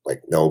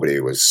 like nobody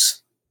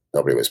was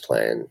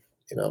playing.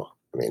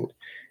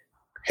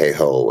 Hey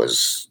Ho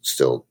was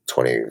still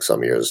 20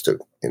 some years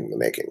in the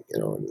making,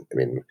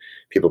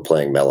 people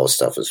playing mellow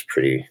stuff is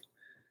pretty,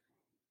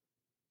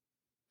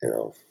 I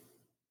don't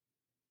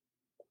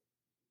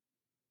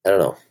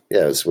know.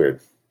 Yeah, it was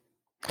weird.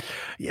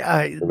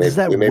 Yeah. We made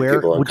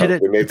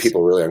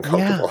people really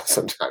uncomfortable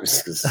sometimes,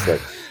 because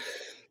like,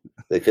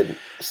 they couldn't,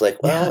 it's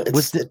like, well,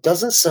 it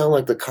doesn't sound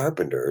like the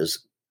Carpenters,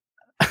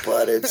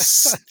 but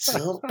it's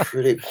still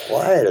pretty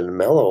quiet and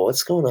mellow.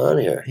 What's going on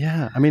here?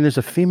 Yeah, there's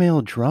a female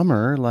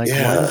drummer. Like,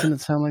 why doesn't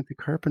it sound like the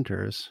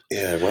Carpenters?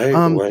 Yeah, why?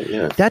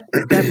 Yeah.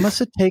 That must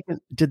have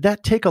taken. Did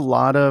that take a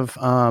lot of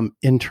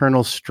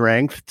internal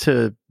strength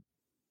to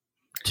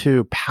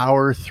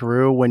power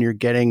through when you're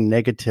getting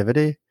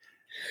negativity?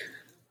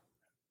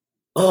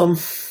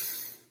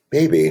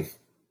 Maybe.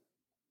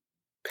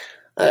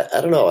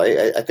 I don't know.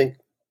 I think.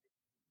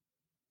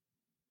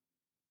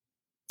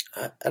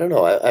 I don't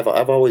know.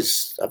 I've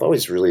always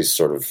really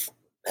sort of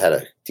had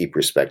a deep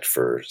respect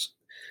for,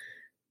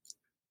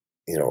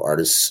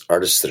 artists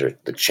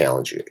that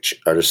challenge you,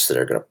 artists that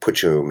are going to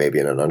put you maybe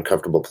in an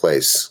uncomfortable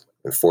place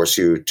and force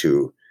you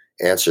to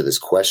answer this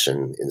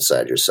question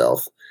inside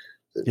yourself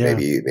that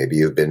maybe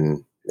you've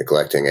been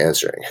neglecting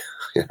answering.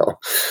 Yeah,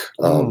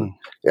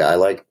 I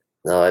like.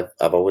 No,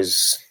 I've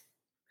always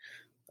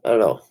I don't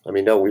know. I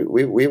mean, no,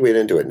 we went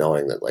into it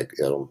knowing that, like,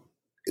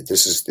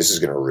 this is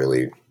going to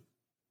really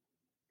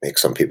make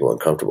some people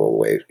uncomfortable. The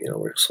way,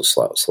 we're so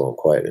slow and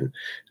quiet, and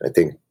I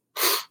think,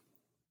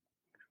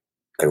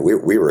 and we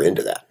were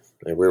into that.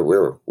 I mean, we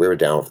were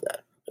down for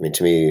that. I mean,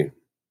 to me,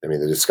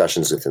 the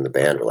discussions within the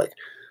band were like,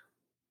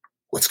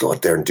 let's go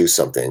out there and do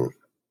something.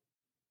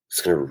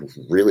 It's going to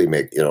really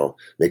make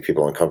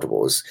people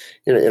uncomfortable.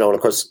 And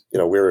of course, we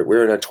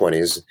were in our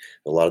 20s.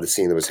 A lot of the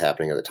scene that was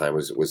happening at the time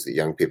was the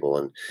young people,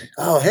 and,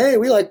 oh, hey,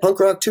 we like punk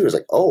rock too. It's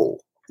like, oh,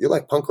 you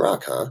like punk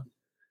rock, huh?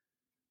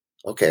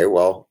 Okay,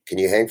 well, can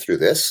you hang through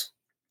this?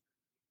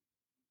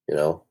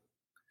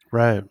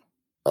 Right.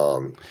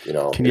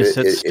 Can you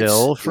sit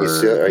still for?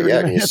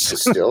 Can you sit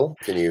still?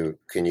 Can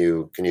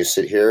you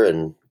sit here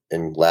and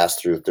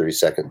last through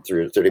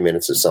 30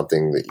 minutes of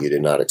something that you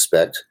did not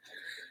expect?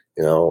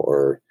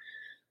 Or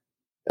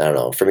I don't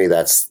know. For me,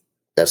 that's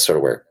sort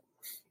of where,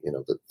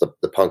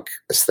 the punk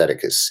aesthetic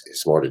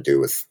is more to do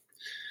with,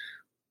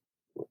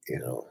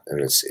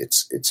 and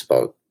it's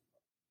about,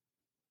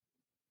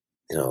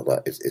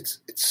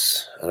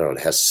 it's I don't know. It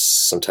has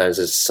sometimes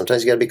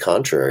you got to be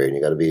contrary, and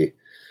you got to be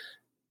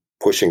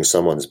pushing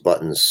someone's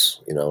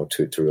buttons,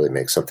 to really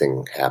make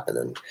something happen.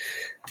 And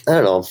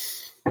I don't know.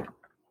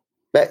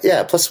 But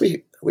yeah, plus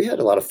we had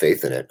a lot of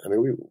faith in it. I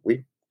mean,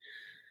 we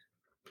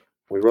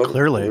wrote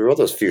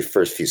those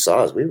first few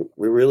songs. We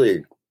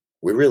really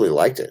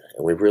liked it,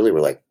 and we really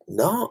were like,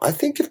 no, I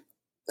think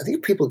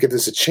if people give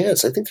this a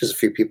chance, I think there's a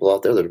few people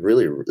out there that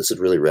this would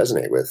really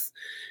resonate with.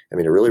 I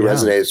mean, it really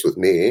resonates with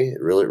me.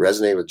 It really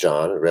resonated with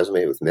John. It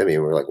resonated with Mimi.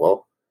 And we're like,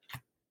 well,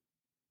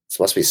 this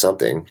must be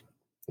something.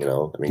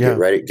 Get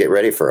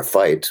ready for a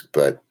fight,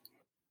 but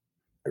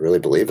I really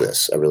believe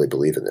this. I really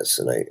believe in this.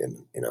 And I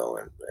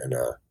don't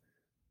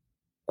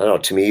know,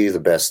 to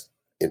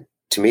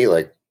me,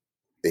 like,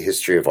 the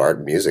history of art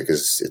and music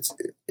it's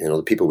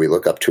the people we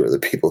look up to are the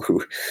people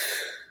who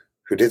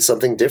did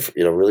something different,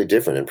 really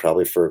different. And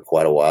probably for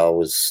quite a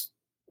while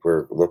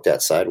were looked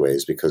at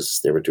sideways because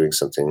they were doing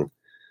something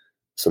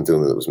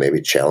that was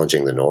maybe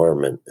challenging the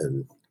norm and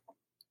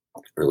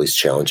or at least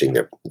challenging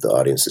the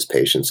audience's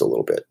patience a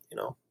little bit,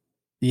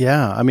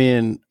 Yeah. I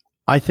mean,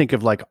 I think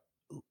of like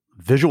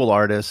visual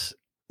artists,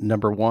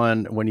 number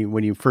one, when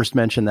you first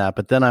mentioned that,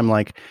 but then I'm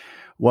like,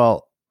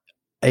 well,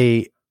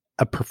 a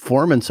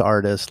performance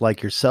artist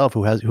like yourself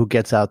who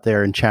gets out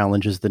there and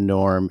challenges the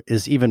norm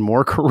is even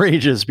more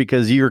courageous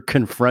because you're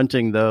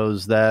confronting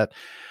those that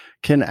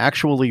can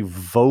actually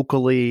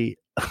vocally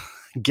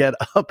get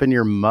up in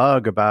your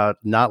mug about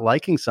not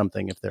liking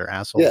something if they're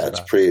assholes. Yeah,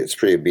 it's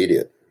pretty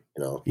immediate,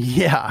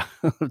 Yeah.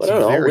 But I don't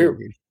know.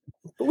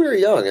 We were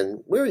young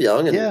and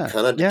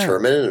kind of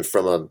determined, and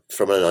from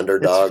an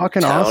underdog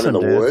town awesome,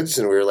 in the woods,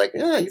 and we were like,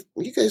 yeah,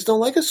 you guys don't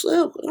like us?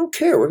 I don't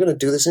care. We're going to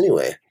do this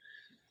anyway.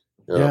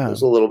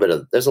 There's a little bit of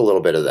that. There's a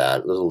little bit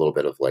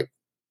of like,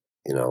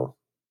 no,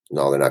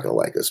 they're not going to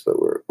like us, but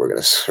we're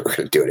going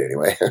to do it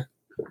anyway.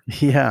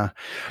 Yeah.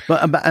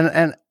 But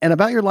and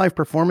about your live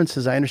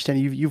performances, I understand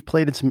you've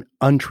played in some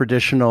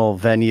untraditional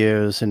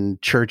venues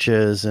and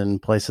churches and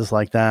places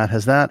like that.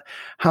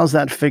 How's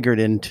that figured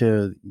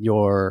into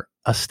your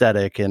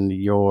aesthetic and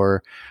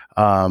your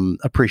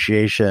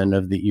appreciation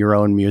of your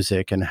own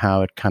music and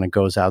how it kind of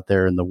goes out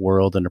there in the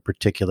world in a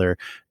particular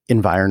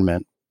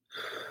environment?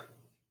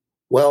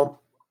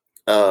 Well,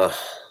 I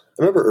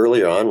remember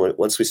earlier on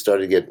once we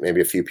started to get maybe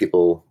a few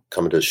people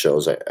coming to the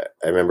shows, I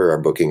remember our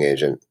booking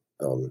agent,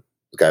 the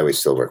guy we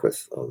still work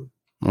with,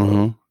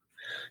 Tom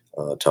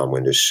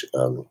Windish,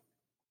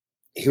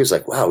 he was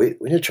like, wow, we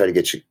need to try to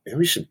get you,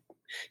 we should,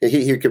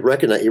 he could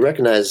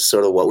recognize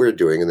sort of what we were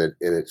doing, and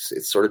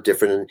it's sort of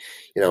different.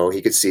 And,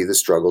 he could see the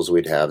struggles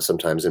we'd have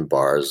sometimes in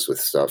bars with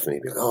stuff, and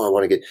he'd be like, oh, I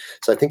want to get,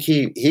 so I think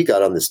he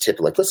got on this tip,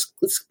 like, let's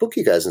book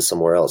you guys in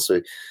somewhere else.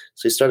 So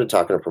he started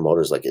talking to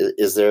promoters, like,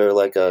 is there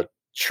like a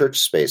church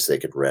space they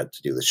could rent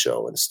to do the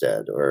show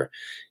instead? Or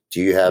do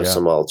you have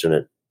some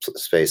alternate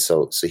space?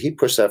 So he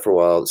pushed that for a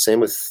while. Same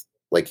with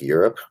like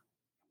Europe,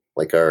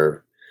 like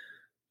our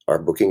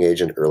booking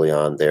agent early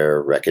on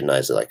there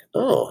recognized it, like,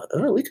 oh,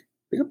 we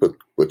could book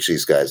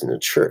these guys in a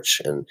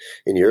church. And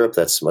in Europe,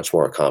 that's much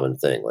more a common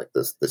thing. Like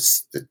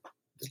the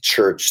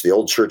church, the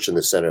old church in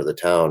the center of the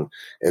town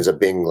ends up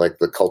being like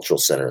the cultural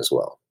center as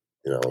well.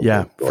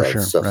 Yeah, for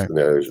sure. Stuff, right. And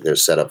they're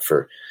set up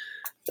for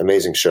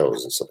amazing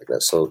shows and stuff like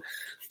that. So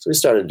we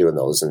started doing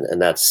those,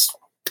 and that's,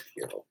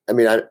 I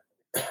mean,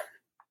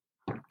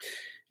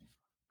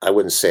 I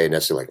wouldn't say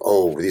necessarily like,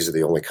 oh, these are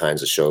the only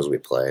kinds of shows we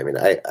play. I mean,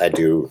 I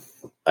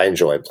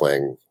enjoy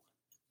playing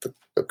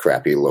the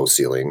crappy low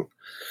ceiling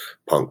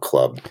punk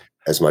club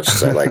as much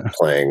as I like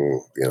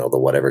playing, the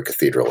whatever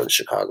cathedral in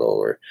Chicago,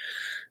 or,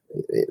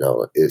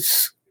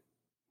 it's,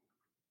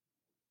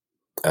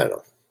 I don't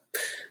know.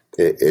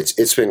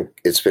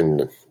 It's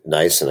been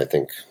nice. And I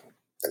think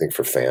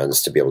for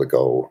fans to be able to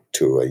go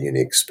to a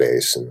unique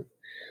space and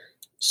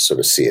sort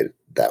of see it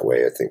that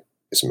way, I think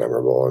is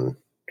memorable and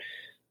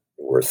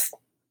worth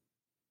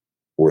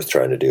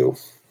trying to do.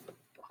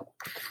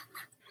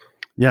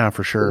 Yeah,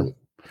 for sure. And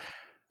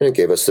it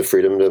gave us the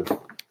freedom to,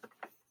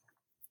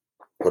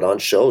 put on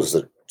shows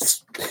that,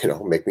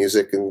 make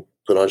music and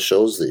put on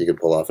shows that you can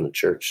pull off in a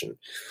church. And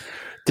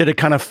did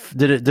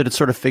it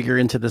sort of figure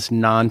into this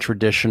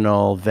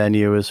non-traditional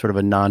venue as sort of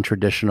a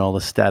non-traditional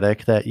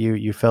aesthetic that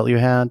you felt you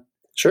had?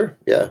 Sure.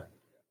 Yeah.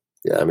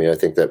 Yeah. I mean, I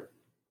think that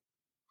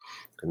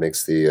it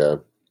makes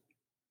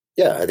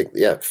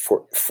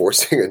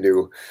forcing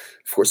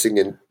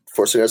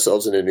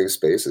ourselves into new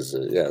spaces.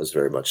 It was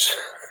very much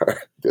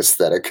the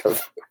aesthetic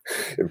of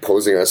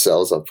imposing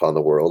ourselves upon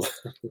the world.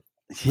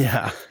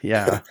 Yeah. All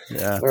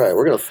right.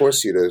 We're going to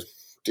force you to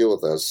deal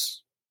with us.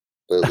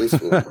 But at least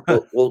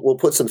we'll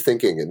put some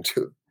thinking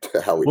into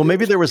how we. Well,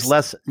 maybe there was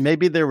less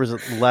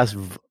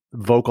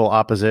vocal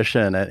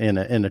opposition in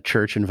a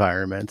church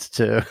environment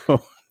too.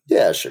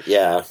 Yeah, sure.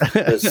 Yeah,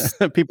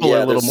 people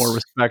are a little more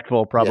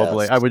respectful,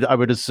 probably. Yeah, I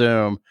would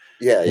assume.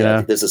 Yeah. I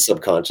think there's a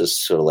subconscious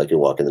sort of like you're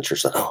walking the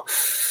church, like, oh,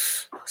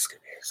 it's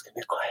gonna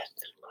be quiet.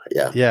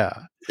 Yeah.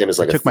 Same as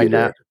like I took my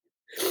nap.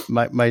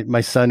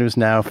 My son, who's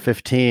now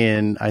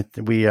 15,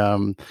 we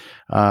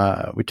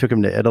took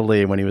him to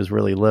Italy when he was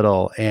really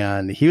little,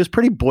 and he was a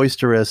pretty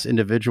boisterous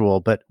individual.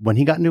 But when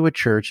he got into a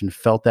church and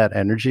felt that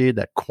energy,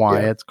 that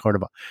quiet, kind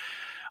of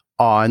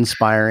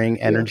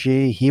awe-inspiring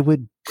energy, he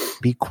would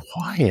be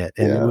quiet,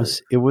 and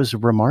it was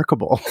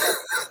remarkable.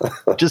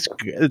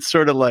 It's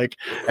sort of like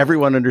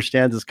everyone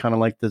understands. It's kind of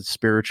like the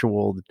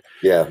spiritual.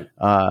 Yeah.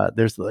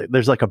 There's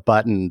like a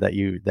button that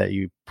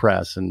you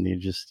press, and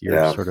you're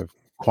sort of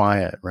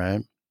quiet,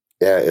 right?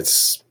 Yeah,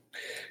 it's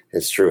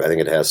true. I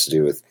think it has to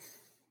do with,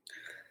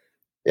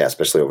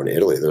 especially over in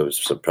Italy, those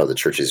probably the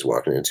churches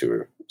walking into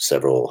are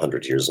several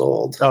hundred years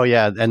old. Oh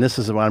yeah, and this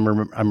is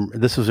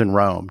this was in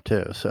Rome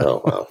too. So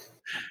oh wow,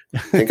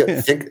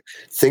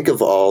 think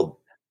of all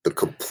the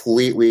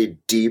completely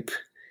deep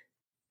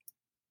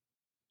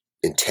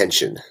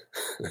intention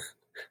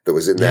that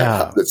was in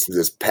that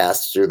that's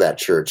passed through that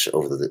church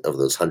over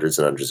those hundreds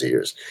and hundreds of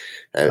years.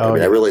 I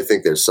really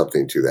think there's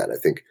something to that. I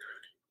think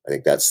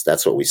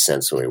that's what we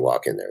sense when we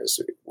walk in there.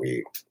 Is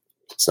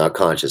it's not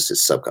conscious,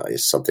 it's subconscious.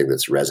 It's something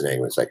that's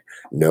resonating. It's like,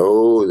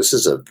 no, this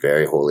is a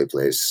very holy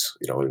place.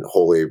 And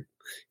holy, and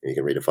you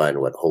can redefine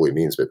what holy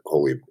means, but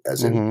holy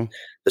as in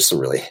there's some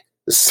really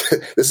this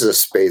is a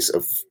space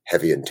of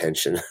heavy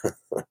intention.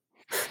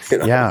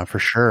 Yeah, for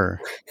sure.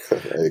 I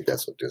think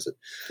that's what does it.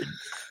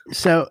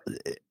 So,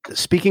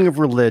 speaking of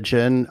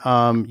religion,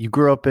 you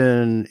grew up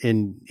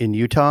in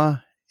Utah,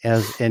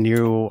 and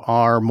you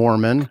are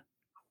Mormon.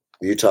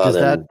 Utah,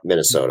 then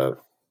Minnesota.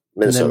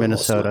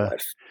 Minnesota,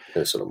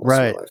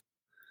 right?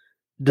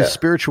 Does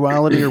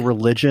spirituality or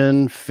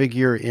religion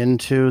figure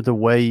into the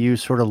way you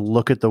sort of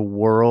look at the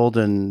world,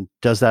 and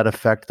does that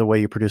affect the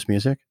way you produce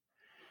music?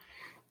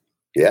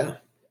 Yeah,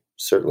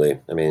 certainly.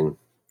 I mean,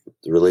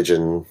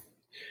 religion,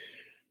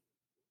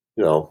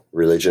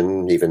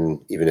 even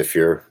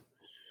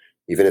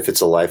if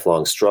it's a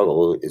lifelong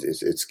struggle,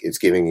 it's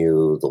giving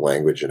you the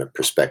language and a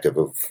perspective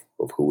of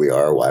who we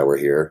are, why we're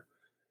here.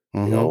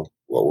 Mm-hmm.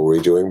 What were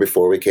we doing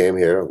before we came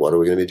here? What are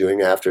we going to be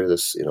doing after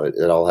this?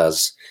 It all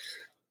has,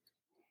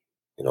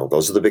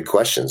 those are the big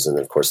questions. And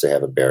of course they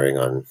have a bearing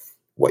on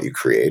what you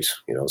create.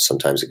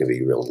 Sometimes it can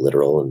be real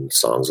literal, and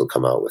songs will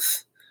come out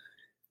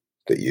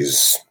that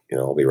use,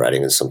 I'll be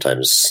writing, and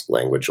sometimes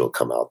language will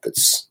come out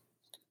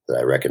that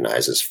I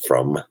recognize as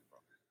from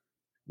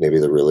maybe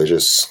the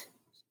religious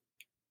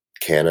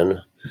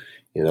canon,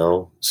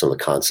 some of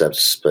the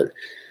concepts,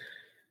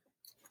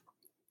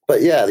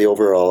 but yeah, the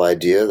overall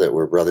idea that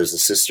we're brothers and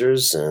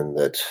sisters, and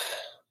that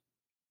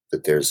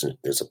there's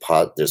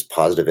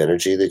positive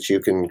energy that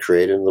you can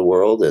create in the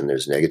world, and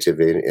there's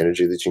negative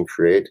energy that you can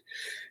create,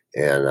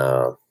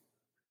 and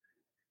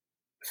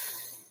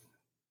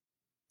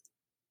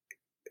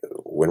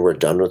when we're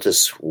done with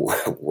this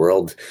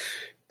world,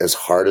 as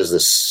hard as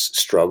this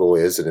struggle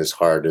is, and as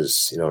hard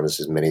as and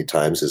as many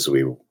times as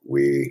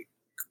we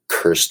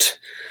cursed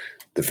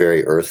the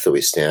very earth that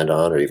we stand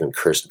on, or even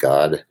cursed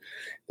God,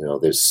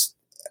 when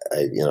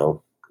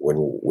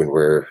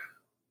we're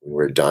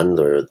done,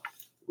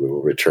 we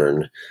will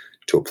return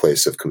to a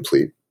place of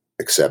complete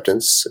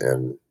acceptance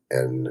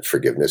and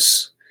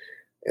forgiveness,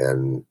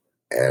 and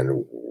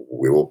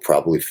we will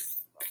probably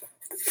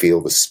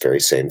feel the very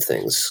same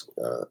things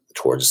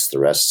towards the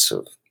rest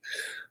of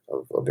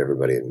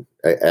everybody. And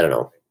I don't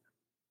know.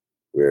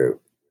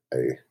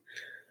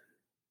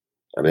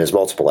 There's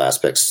multiple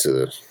aspects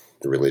to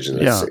the religion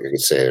that I could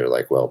say are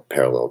like, well,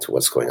 parallel to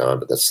what's going on,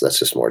 but that's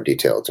just more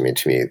detailed. To me,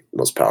 the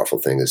most powerful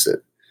thing is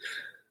that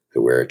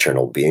we're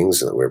eternal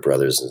beings, and that we're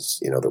brothers,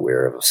 and that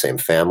we're of the same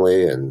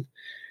family, and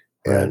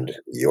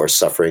your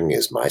suffering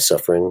is my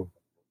suffering,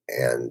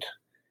 and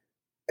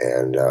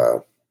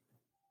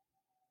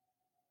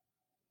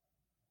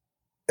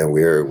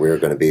we're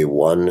going to be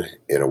one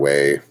in a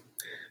way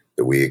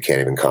that we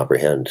can't even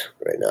comprehend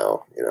right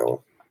now.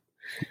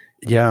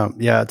 Yeah.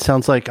 It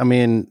sounds like,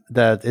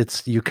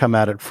 that you come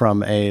at it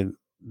from a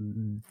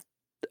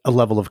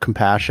level of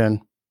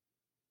compassion.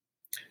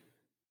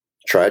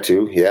 Try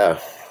to,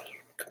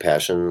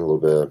 compassion, a little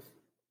bit.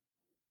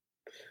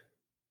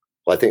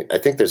 Well, I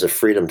think there's a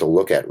freedom to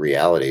look at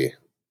reality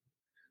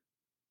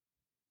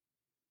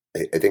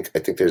I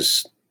think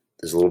there's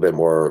a little bit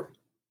more.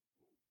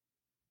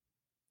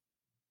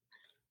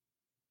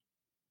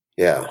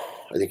 Yeah,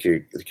 I think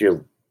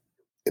you're.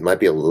 It might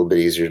be a little bit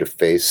easier to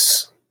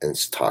face and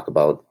talk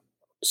about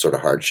sort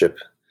of hardship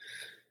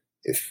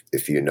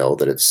if you know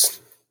that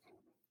it's.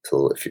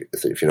 So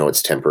if you know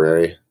it's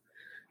temporary,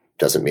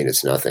 doesn't mean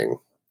it's nothing.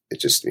 It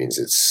just means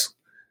it's.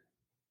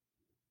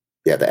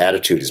 Yeah, the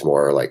attitude is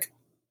more like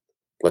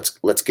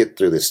let's get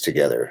through this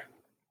together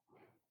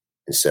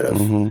instead of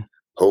Mm-hmm.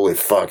 holy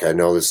fuck, I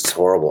know this is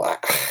horrible. I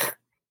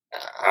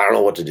don't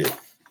know what to do.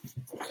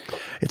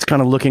 It's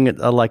kind of looking at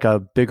like a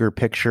bigger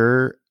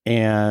picture,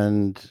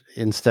 and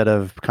instead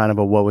of kind of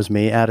a "woe is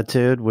me"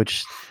 attitude,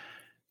 which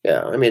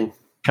Yeah, I mean,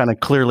 kind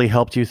of clearly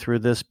helped you through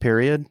this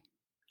period.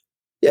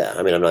 yeah,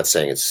 I mean, I'm not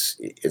saying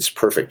it's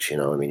perfect. You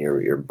know, I mean,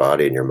 your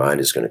body and your mind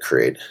is going to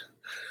create.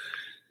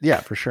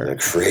 Yeah, for sure.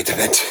 Create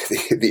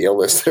the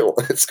illness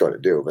that it's going to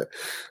do,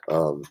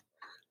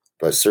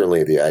 but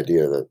certainly the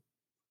idea that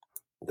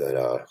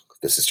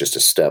this is just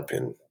a step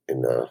in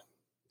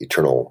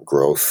eternal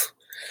growth.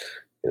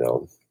 You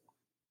know,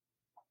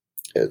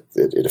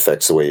 it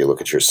affects the way you look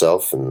at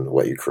yourself and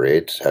what you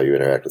create, how you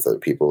interact with other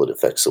people. It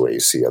affects the way you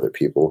see other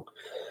people.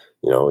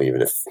 You know,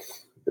 even if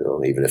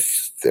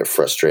they're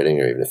frustrating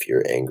or even if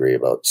you're angry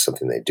about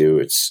something they do,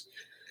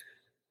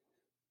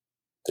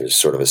 there's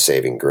sort of a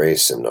saving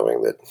grace in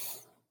knowing that,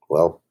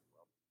 well,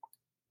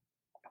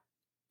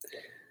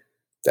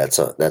 that's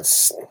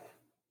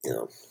you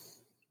know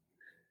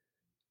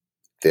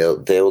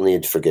they'll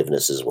need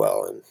forgiveness as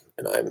well,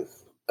 and I'm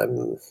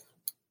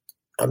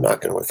I'm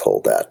not going to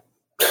withhold that.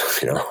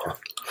 You know.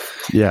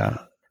 Yeah.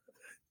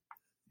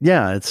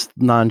 Yeah, it's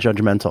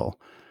non-judgmental.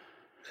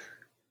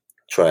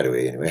 Try to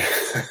anyway.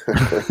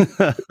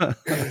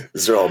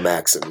 These are all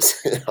maxims.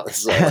 You know,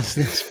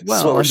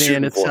 well, I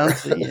mean, it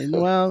sounds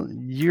well.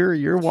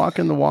 You're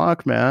walking the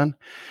walk, man.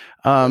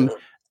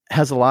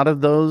 Has a lot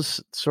of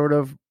those sort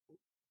of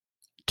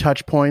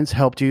touch points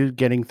helped you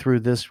getting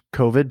through this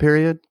COVID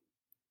period?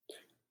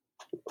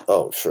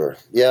 Oh, sure.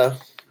 Yeah.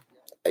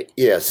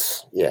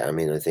 Yes. Yeah. I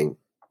mean, I think,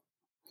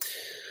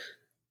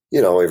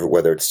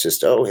 whether it's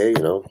just, oh, hey,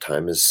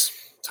 time is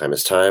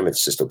time.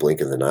 It's just a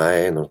blink of an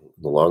eye in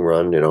the long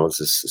run. It's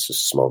just a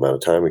small amount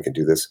of time. We can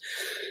do this.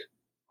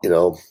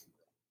 The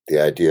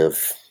idea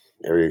of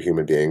every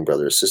human being,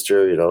 brother or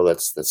sister,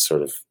 that's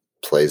sort of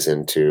plays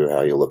into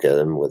how you look at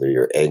them, whether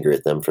you're angry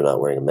at them for not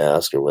wearing a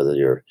mask or whether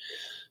you're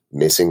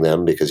missing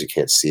them because you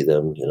can't see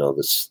them.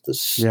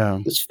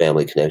 This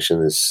family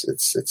connection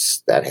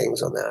it's that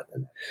hangs on that.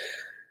 And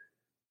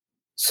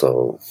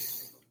so,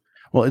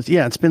 well,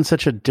 it's been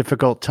such a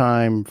difficult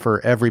time for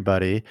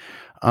everybody.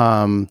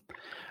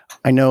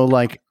 I know,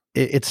 like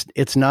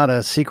it's not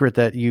a secret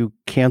that you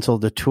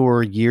canceled the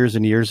tour years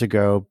and years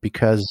ago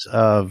because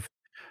of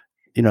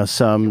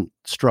some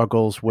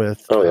struggles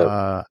with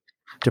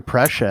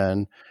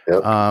depression.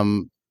 Yep.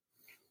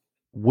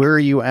 Where are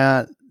you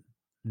at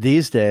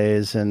these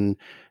days, and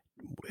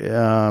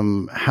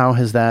how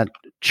has that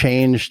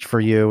changed for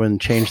you and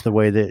changed the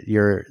way that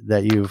you're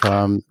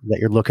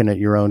looking at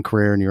your own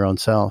career and your own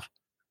self?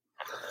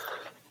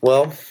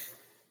 Well,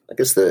 I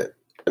guess the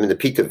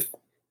peak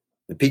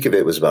of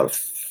it was about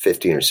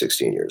 15 or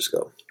 16 years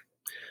ago.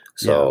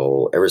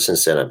 So ever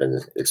since then,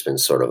 it's been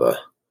sort of a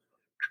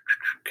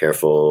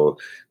careful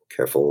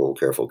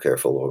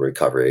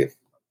recovery,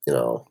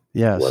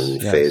 one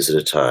phase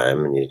at a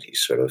time. And you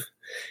sort of,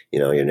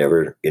 you're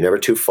never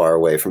too far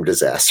away from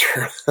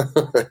disaster,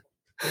 but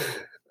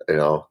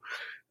you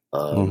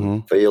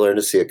learn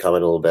to see it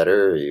coming a little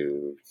better.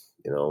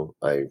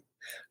 I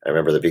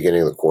remember the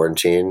beginning of the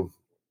quarantine,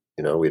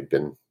 we'd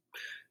been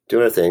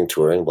doing a thing,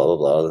 touring, blah, blah,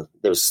 blah.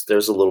 There's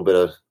a little bit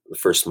of the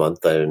first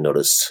month I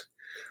noticed,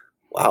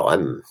 wow,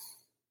 I'm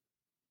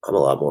a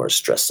lot more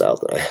stressed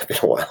out than I have been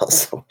a while.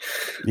 So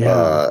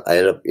I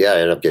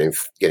ended up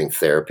getting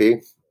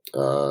therapy,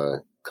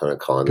 kind of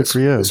calling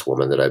this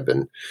woman that I've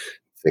been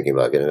thinking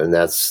about getting, and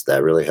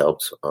that really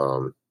helped.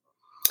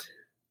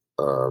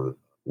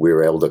 We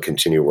were able to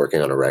continue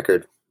working on a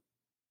record,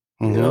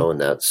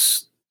 and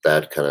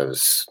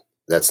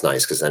that's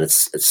nice because then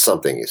it's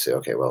something you say,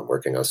 okay, well, I'm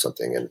working on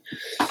something and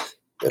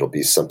it'll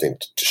be something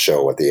to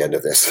show at the end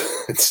of this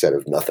instead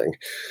of nothing,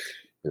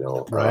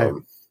 Right.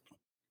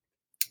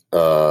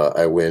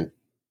 I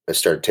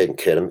started taking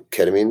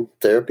ketamine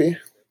therapy.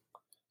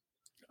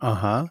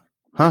 Huh.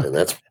 And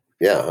that's,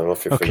 I don't know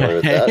if you're familiar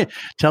with that.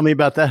 Tell me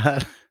about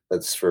that.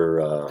 That's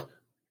for,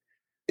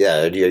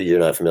 you're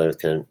not familiar with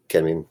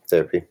ketamine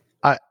therapy?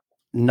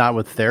 Not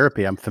with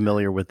therapy. I'm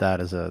familiar with that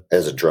as a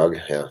drug.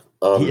 Yeah.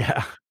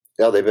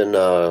 Yeah, they've been,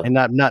 and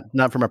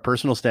not from a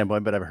personal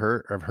standpoint, but I've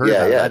heard about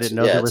it. I didn't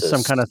know there was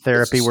some kind of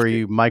therapy where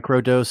you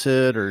microdose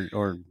it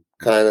or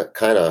kind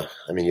of.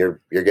 I mean, you're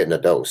getting a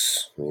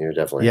dose. I mean, you're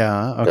definitely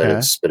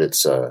okay. But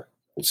it's a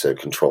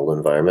controlled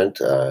environment.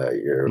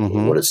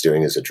 What it's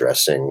doing is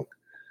addressing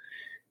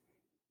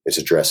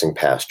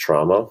past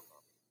trauma.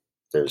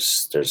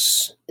 It's kind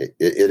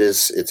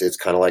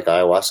of like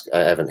ayahuasca. I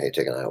haven't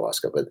taken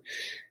ayahuasca, but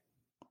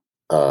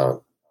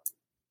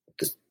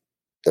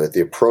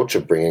the approach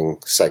of bringing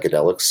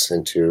psychedelics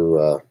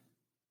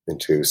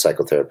into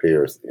psychotherapy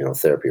or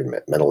therapy of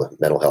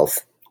mental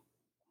health.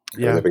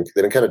 Yeah, they've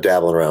been kind of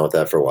dabbling around with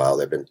that for a while.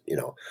 They've been,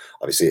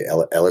 obviously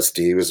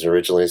LSD was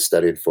originally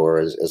studied for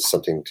as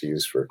something to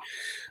use for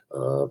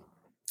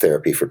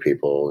therapy for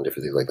people and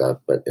different things like that.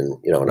 But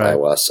right.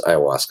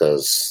 ayahuasca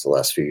is the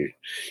last few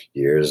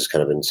years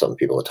kind of been something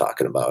people are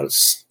talking about.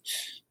 It's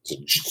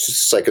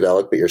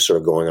psychedelic, but you're sort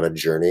of going on a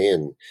journey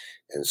and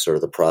sort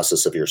of the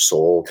process of your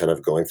soul kind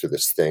of going through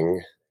this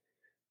thing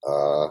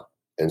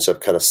ends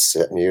up kind of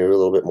setting you a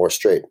little bit more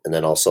straight. And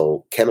then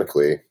also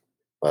chemically,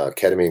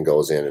 ketamine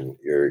goes in and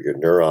your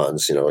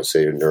neurons,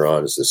 say your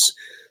neuron is this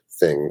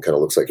thing, kind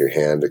of looks like your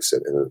hand,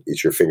 except and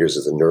each of your fingers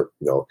is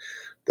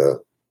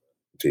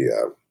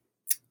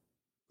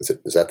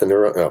is that the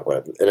neuron? Oh,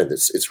 and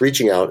it's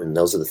reaching out, and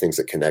those are the things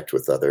that connect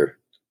with other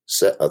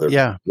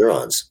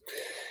neurons.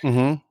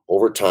 Mm-hmm.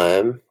 Over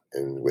time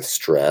and with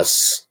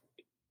stress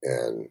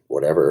and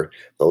whatever,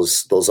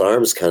 those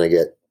arms kind of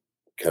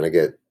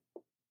get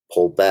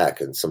pulled back,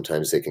 and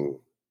sometimes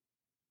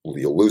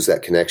you'll lose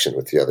that connection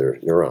with the other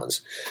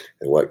neurons.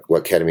 And what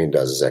ketamine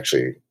does is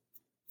actually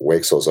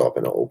wakes those up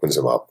and opens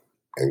them up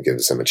and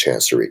gives them a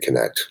chance to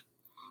reconnect.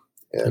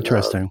 And,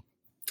 interesting.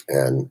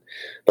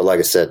 But like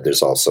I said,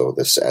 there's also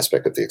this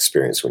aspect of the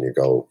experience when you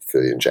go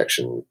for the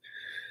injection.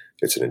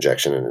 It's an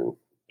injection, and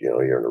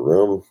you're in a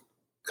room,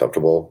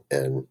 comfortable,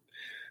 and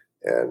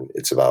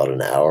it's about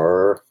an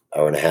hour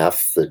and a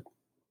half that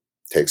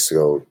takes to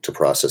go to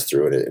process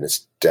through it, and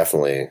it's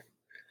definitely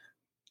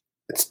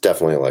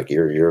like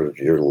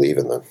you're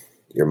leaving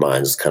your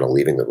mind's kind of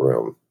leaving the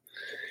room.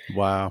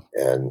 Wow.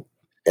 And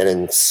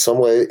in some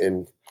way,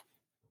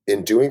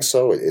 in doing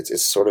so,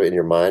 it's sort of in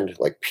your mind,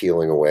 like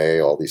peeling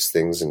away all these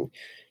things, and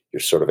you're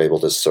sort of able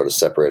to sort of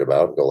separate them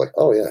out and go like,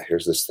 oh yeah,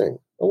 here's this thing.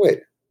 Oh wait,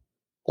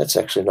 that's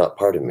actually not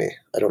part of me.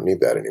 I don't need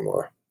that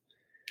anymore.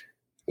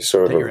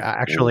 You're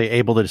actually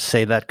able to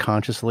say that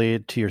consciously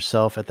to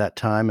yourself at that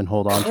time and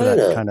hold on to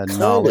that kind of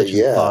knowledge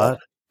and thought.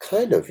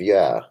 Kind of,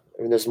 yeah.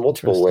 I mean, there's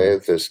multiple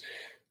ways. There's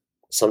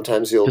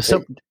sometimes you'll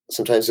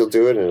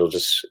do it, and it'll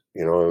just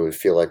it'll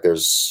feel like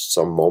there's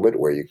some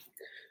moment where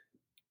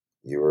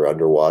you were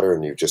underwater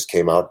and you just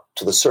came out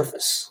to the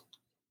surface.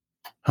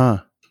 Huh.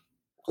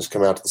 Just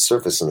come out to the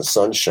surface and the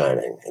sun's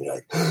shining, and you're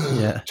like,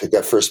 yeah, take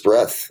that first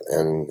breath,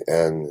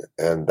 and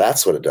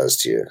that's what it does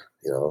to you.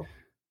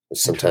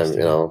 Sometimes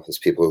there's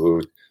people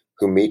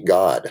who meet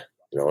God,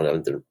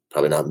 and they're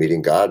probably not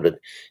meeting God, but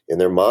in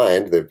their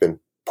mind they've been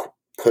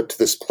put to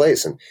this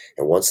place, and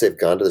once they've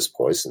gone to this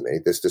place and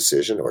made this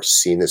decision or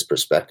seen this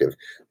perspective,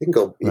 they can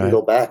go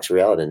go back to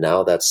reality. And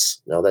now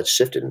that's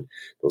shifted. And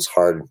those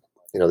hard,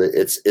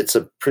 it's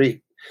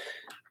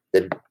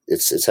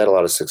had a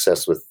lot of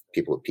success with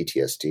people with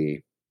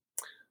PTSD.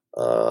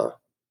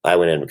 I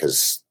went in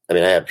because I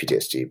have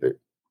PTSD, but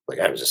like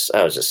I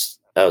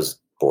was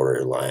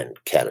borderline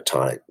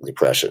catatonic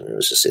depression. It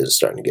was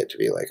starting to get to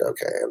be like,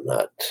 okay,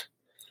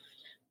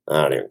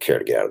 I don't even care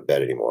to get out of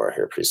bed anymore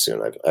here pretty soon.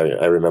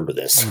 I remember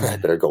this. I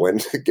better go in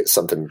to get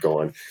something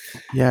going.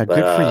 Yeah. But,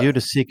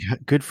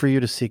 good for you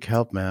to seek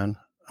help, man.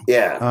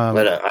 Yeah.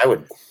 But I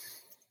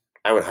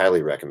would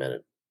highly recommend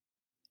it.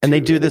 And they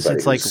do this.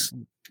 It's like,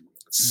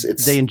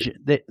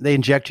 they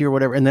inject you or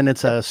whatever, and then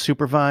it's a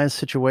supervised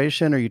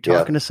situation. Are you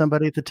talking to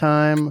somebody at the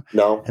time?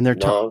 No, and they're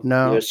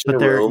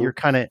you're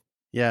kind of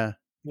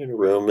in a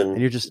room,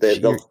 and you're just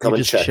they'll come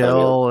and check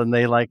chill, on you. and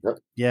they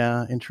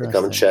interesting. They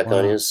come and check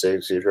on you, see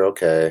if you're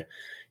okay.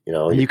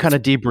 And you kind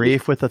of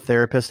debrief with a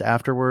therapist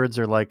afterwards,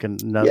 or like in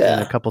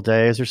a couple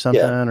days or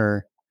something,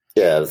 or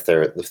the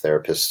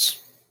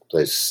therapist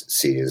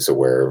is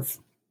aware of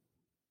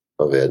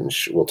it, and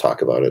we'll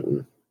talk about it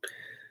and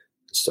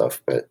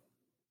stuff. But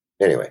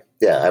anyway,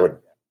 I would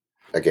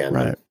again.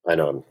 Right. I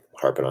know I'm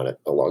harping on it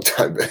a long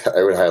time, but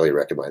I would highly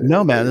recommend it.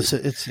 No, man,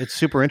 it's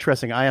super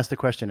interesting. I asked the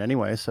question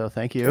anyway, so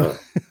thank you.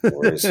 No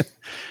worries.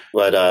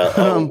 But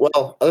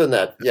well, other than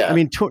that, I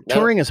mean,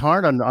 touring is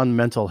hard on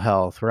mental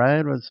health,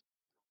 right?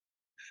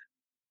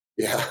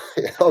 Yeah.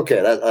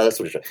 Okay, that's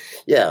what you're saying.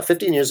 Yeah,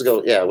 15 years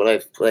ago, when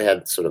I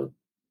had sort of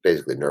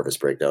basically nervous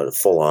breakdown,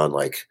 full on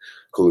like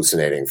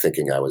hallucinating,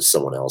 thinking I was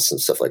someone else and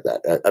stuff like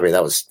that. I mean,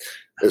 it was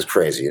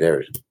crazy.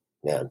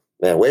 Man,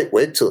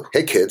 wait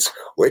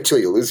till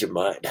you lose your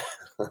mind.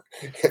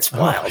 It's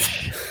wild.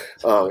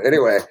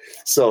 Anyway,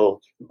 so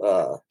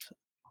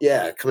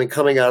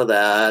coming out of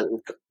that,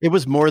 it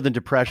was more than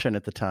depression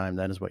at the time.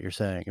 That is what you're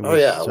saying.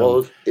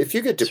 Well, if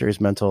you get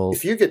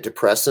if you get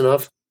depressed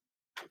enough,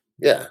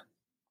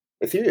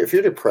 if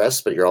you're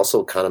depressed but you're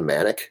also kind of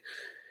manic,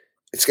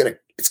 it's gonna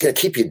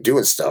keep you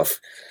doing stuff,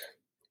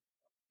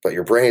 but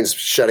your brain's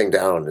shutting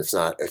down. It's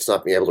not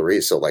being able to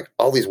read. So like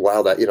all these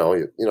wild,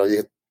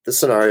 the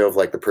scenario of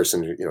like the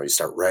person, you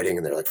start writing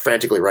and they're like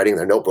frantically writing in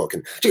their notebook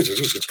and, they're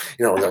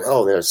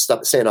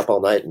staying up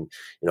all night and,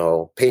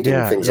 painting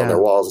things on their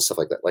walls and stuff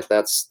like that. Like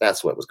that's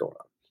what was going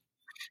on.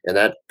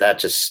 And that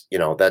just,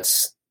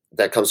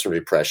 that comes from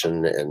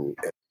depression. And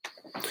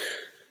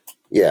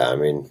I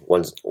mean,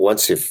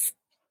 once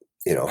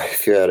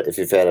if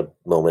you've had a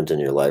moment in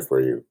your life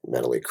where you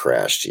mentally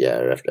crashed,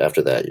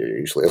 after that, you're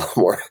usually a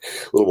little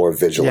more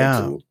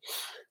vigilant and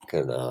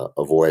can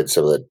avoid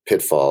some of the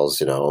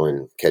pitfalls,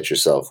 and catch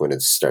yourself when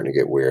it's starting to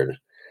get weird.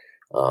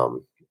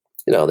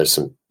 There's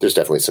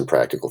definitely some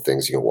practical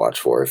things you can watch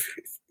for if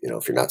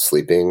you're not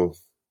sleeping,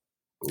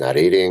 not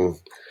eating,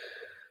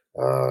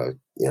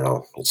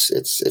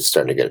 it's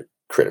starting to get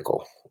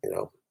critical,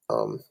 but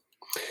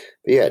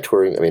yeah,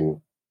 touring, I mean,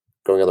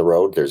 going on the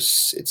road,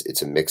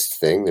 it's a mixed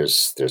thing.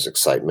 There's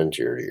excitement.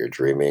 You're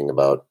dreaming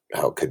about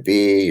how it could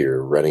be.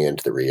 You're running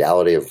into the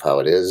reality of how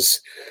it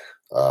is.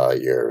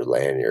 You're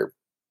laying your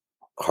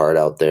heart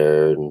out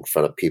there in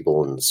front of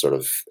people and sort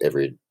of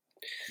every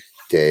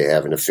day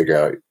having to figure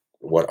out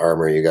what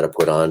armor you got to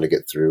put on to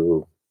get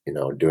through,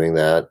 doing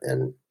that.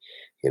 And,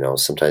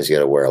 sometimes you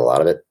got to wear a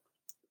lot of it.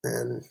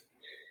 And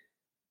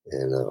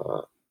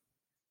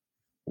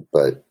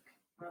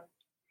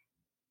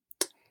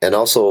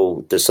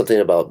also there's something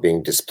about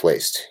being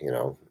displaced,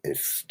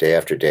 if day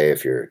after day,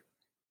 if you're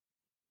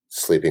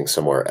sleeping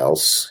somewhere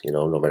else,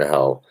 no matter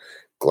how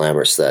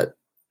glamorous that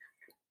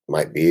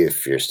might be,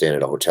 if you're staying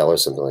at a hotel or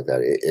something like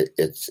that,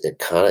 it's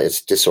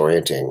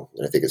disorienting.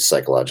 And I think it's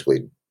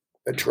psychologically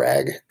a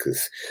drag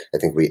because I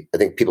think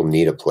people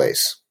need a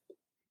place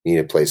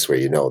where,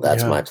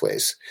 that's my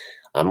place.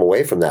 I'm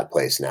away from that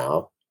place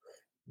now,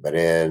 but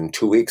in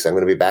 2 weeks, I'm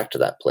going to be back to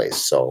that place.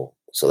 So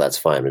that's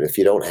fine. But if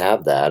you don't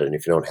have that, and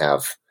if you don't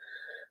have,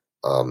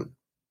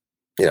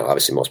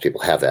 obviously most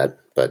people have that,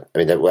 but I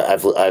mean,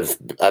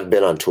 I've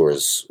been on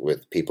tours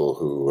with people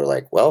who were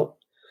like, well,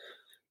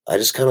 I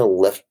just kind of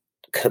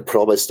put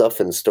all my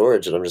stuff in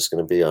storage and I'm just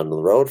going to be on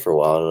the road for a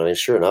while. And I mean,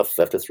 sure enough,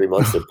 after 3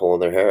 months, they're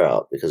pulling their hair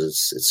out because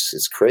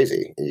it's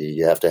crazy.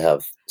 You have to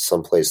have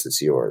some place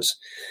that's yours,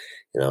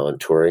 and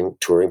touring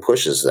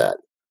pushes that.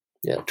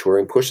 Yeah,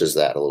 touring pushes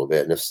that a little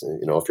bit. And if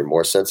you're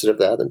more sensitive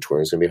to that, then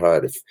touring's gonna be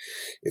hard.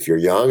 If you're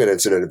young and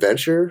it's an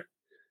adventure,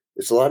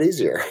 it's a lot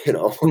easier.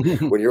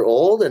 When you're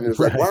old and it's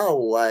like,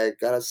 wow, I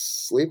gotta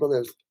sleep on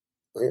this.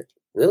 Like,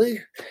 really?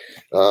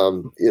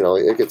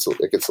 It gets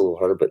a little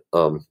harder. But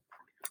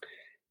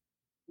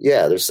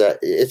yeah, there's that.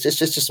 It's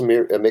just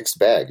a mixed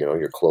bag.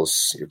 You're in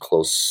close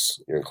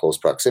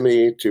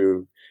proximity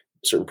to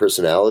certain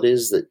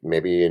personalities that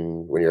maybe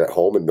when you're at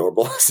home in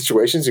normal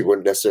situations, you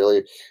wouldn't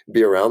necessarily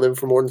be around them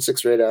for more than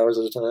 6 or 8 hours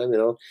at a time,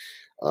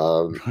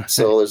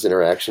 so there's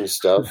interaction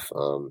stuff.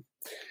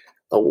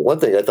 One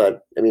thing I thought,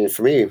 I mean,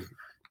 for me,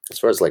 as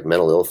far as like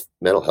mental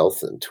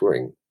health and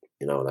touring,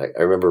 and I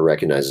remember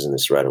recognizing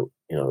this right,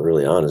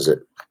 early on, is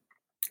that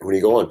when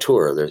you go on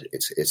tour,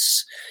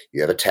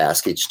 you have a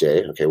task each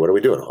day. Okay, what are we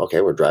doing?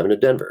 Okay, we're driving to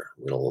Denver.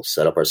 We're going to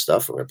set up our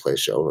stuff. We're going to play a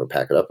show. We're going to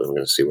pack it up, and we're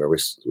going to see where we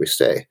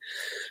stay.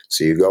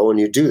 So you go and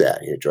you do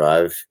that. You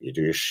drive. You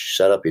do your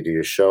setup. You do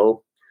your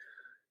show,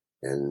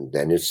 and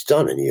then it's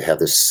done. And you have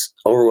this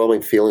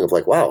overwhelming feeling of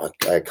like, wow,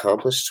 I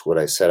accomplished what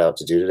I set out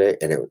to do today,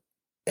 and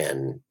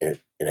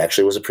it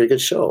actually was a pretty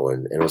good show,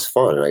 and it was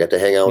fun. And I got to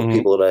hang out with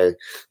people that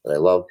I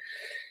love,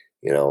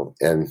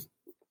 and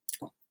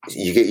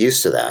you get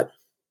used to that.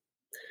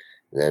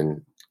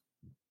 And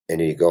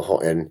you go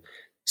home and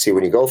see,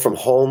 when you go from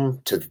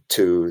home to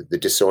the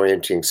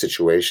disorienting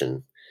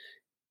situation,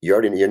 you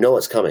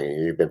it's coming.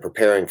 You've been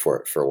preparing for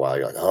it for a while.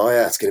 You're like, oh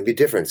yeah, it's going to be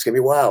different. It's going to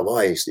be wild.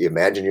 Boy, you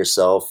imagine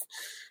yourself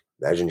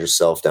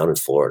down in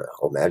Florida.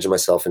 Oh, imagine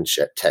myself in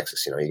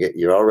Texas.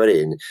 You're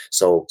already. And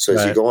so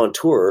as you go on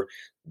tour,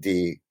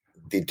 the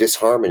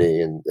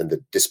disharmony and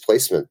the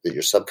displacement that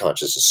your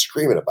subconscious is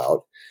screaming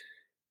about,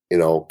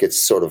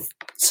 gets sort of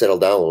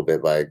settled down a little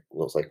bit by,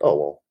 it's like, oh,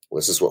 well,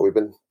 this is what we've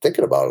been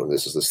thinking about, and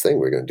this is this thing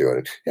we're going to do.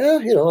 And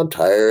I'm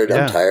tired.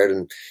 Yeah. I'm tired,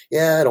 and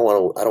I don't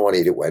want to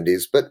eat at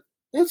Wendy's, but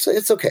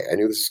it's okay. I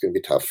knew this is going to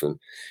be tough, and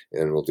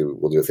we'll do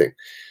a thing.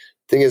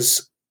 Thing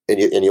is, and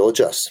you'll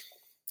adjust.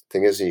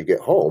 Thing is, when you get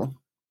home,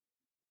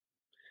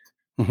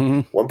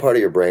 one part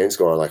of your brain's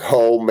going like,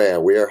 oh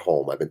man, we are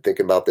home. I've been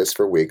thinking about this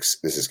for weeks.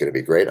 This is going to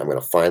be great. I'm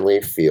going to finally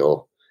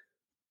feel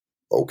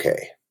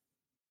okay.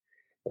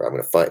 Or I'm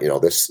going to find,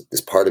 this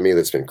part of me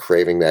that's been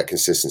craving that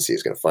consistency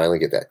is going to finally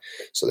get that.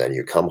 So then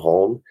you come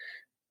home,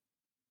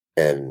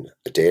 and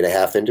a day and a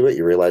half into it,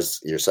 you realize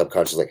your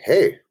subconscious is like,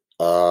 hey,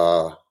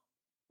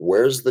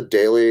 where's the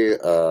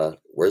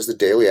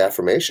daily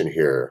affirmation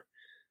here?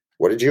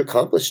 What did you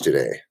accomplish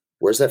today?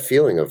 Where's that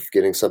feeling of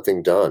getting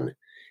something done?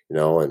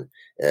 And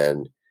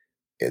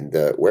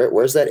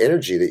where's that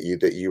energy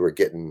that you were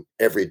getting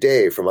every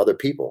day from other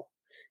people?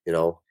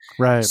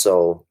 Right.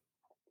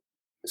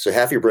 So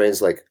half your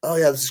brain's like, oh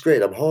yeah, this is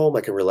great. I'm home.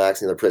 I can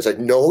relax. And the other place like,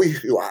 no, we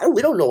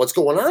don't know what's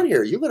going on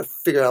here. You got to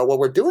figure out what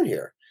we're doing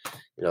here.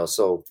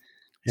 So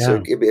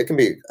it can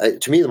be,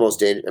 to me, the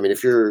most dangerous. I mean,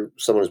 if you're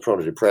someone who's prone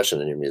to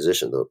depression and you're a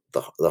musician,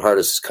 the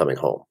hardest is coming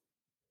home.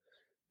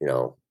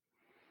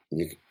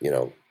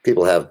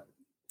 People have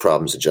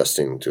problems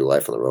adjusting to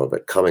life on the road,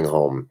 but coming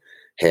home,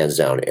 hands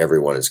down,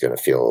 everyone is going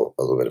to feel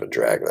a little bit of a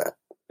drag of that.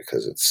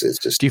 because it's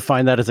just. Do you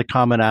find that as a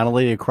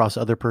commonality across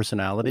other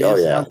personalities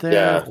out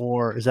there,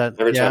 or is that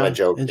every time I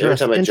joke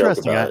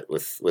about it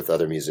with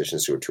other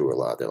musicians who tour a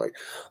lot, they're like,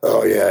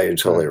 "Oh yeah, you're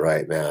totally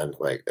right, man."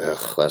 Like,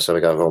 last time I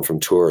got home from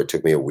tour, it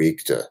took me a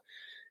week to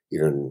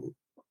even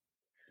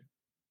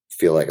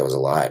feel like I was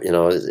alive, and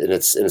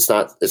it's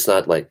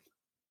not like.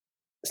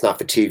 It's not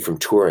fatigue from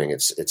touring.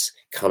 It's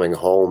coming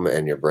home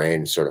and your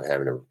brain sort of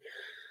having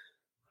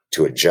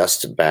to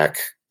adjust back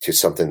to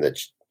something that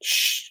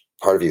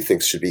part of you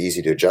thinks should be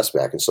easy to adjust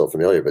back and so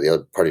familiar, but the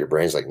other part of your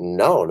brain's like,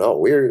 no,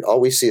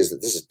 all we see is that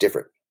this is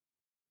different.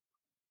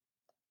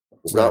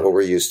 It's not what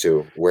we're used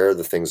to. Where's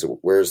the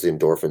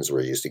endorphins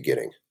we're used to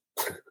getting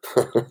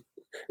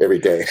every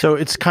day? So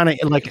it's kind of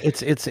like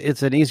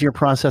it's an easier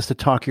process to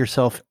talk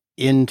yourself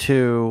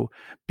into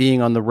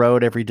being on the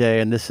road every day,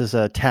 and this is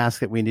a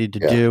task that we need to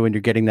do, and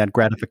you're getting that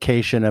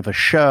gratification of a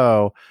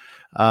show.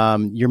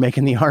 You're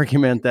making the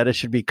argument that it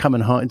should be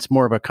coming home. It's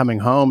more of a coming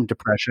home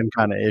depression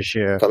kind of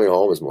issue. Coming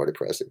home is more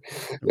depressing,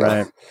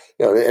 right?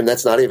 And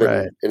that's not even.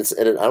 Right. And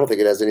I don't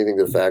think it has anything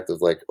to the fact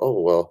of like,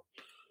 oh well,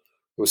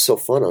 it was so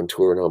fun on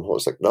tour, and I'm home.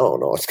 It's like no,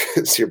 it's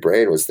because your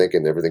brain was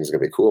thinking everything's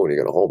gonna be cool when you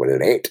get home,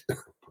 and it ain't.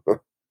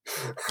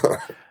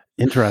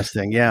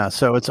 Interesting. Yeah.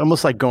 So it's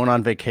almost like going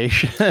on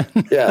vacation.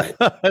 Yeah.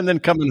 And then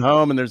coming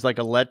home and there's like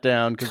a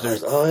letdown because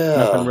there's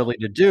nothing really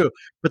to do.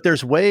 But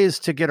there's ways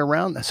to get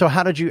around that. So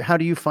how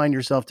do you find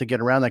yourself to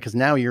get around that? Because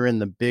now you're in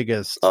the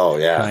biggest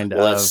kind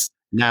of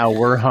now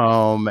we're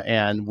home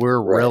and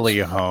we're really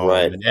home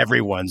and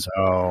everyone's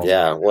home.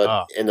 Yeah.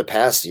 Well, in the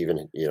past,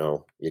 even,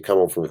 you come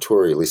home from a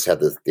tour, you at least had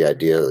the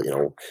idea,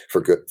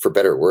 for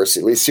better or worse,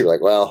 at least you're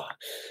like, well,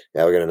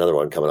 yeah, we got another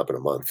one coming up in a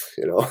month,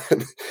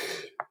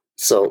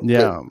 So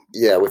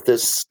with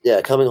this,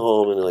 coming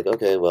home and like,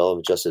 okay, well, I'm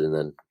adjusted, and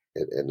then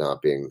it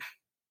not being,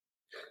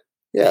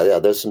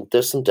 there's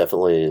some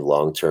definitely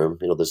long term.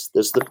 There's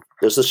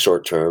the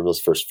short term, those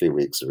first few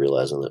weeks of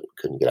realizing that we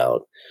couldn't get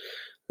out,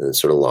 and then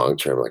sort of long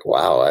term, like,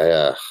 wow,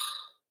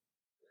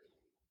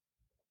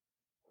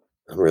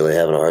 I'm really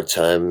having a hard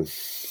time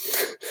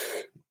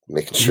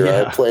making sure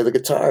I play the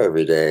guitar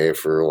every day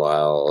for a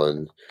while,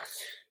 and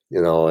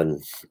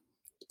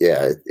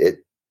it.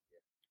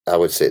 I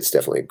would say it's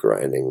definitely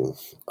grinding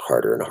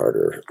harder and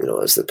harder,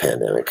 as the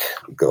pandemic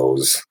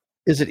goes.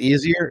 Is it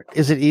easier?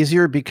 Is it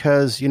easier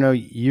because,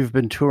 you've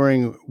been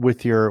touring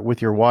with your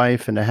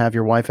wife, and to have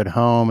your wife at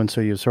home, and so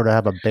you sort of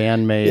have a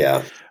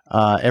bandmate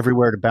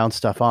everywhere to bounce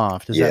stuff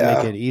off. Does that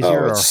make it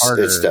easier or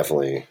harder? It's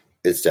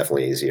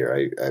definitely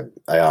easier.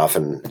 I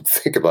often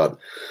think about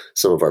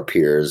some of our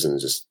peers and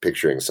just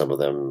picturing some of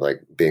them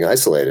like being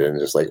isolated and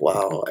just like,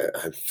 wow,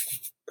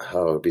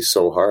 how it would be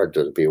so hard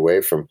to be away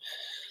from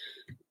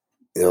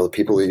the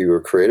people that you were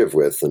creative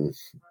with, and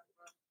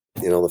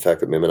the fact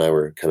that Mim and I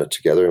were kind of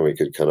together, and we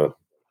could kind of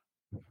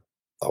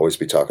always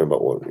be talking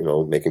about what,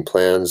 making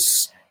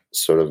plans,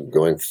 sort of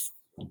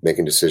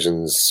making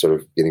decisions, sort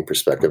of getting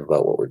perspective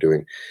about what we're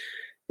doing.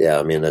 Yeah,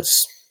 I mean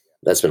that's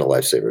been a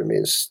lifesaver to me.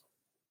 Is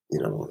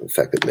the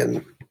fact that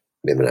Mim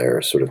and I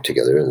are sort of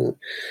together and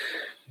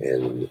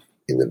in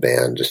the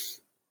band, just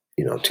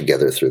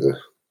together through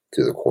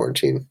the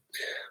quarantine.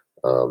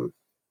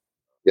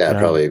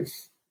 Probably.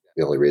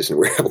 The only reason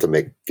we're able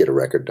to get a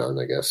record done,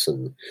 I guess.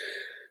 And,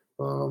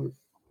 I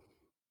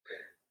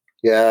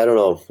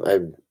don't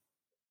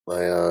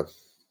know.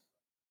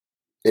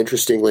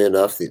 Interestingly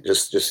enough,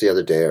 just the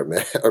other day,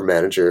 our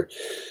manager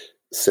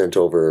sent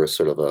over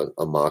sort of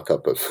a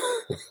mock-up of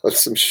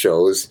some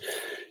shows,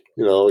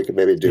 we could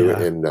maybe do it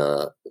in,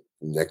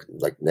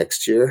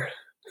 next year.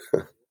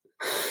 But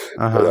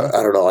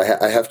I don't know.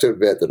 I have to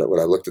admit that when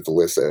I looked at the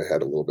list, I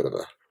had a little bit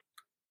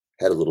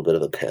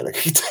of a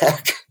panic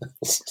attack.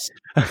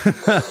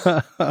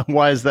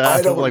 Why is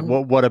that?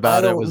 What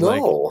about it was like?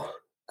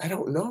 I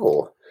don't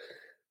know.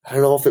 I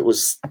don't know if it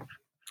was.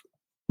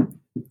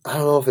 I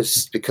don't know if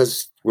it's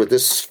because we're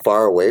this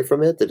far away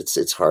from it that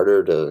it's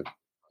harder to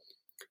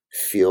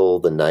feel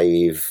the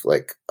naive,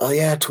 like, oh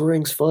yeah,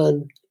 touring's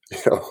fun.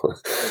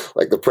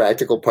 Like the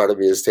practical part of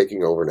me is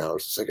taking over now.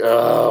 It's just like,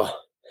 oh,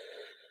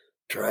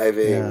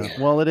 driving. Yeah.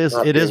 Well, it is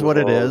what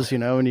it is,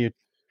 and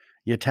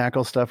you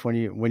tackle stuff when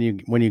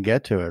you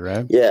get to it,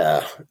 right?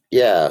 Yeah.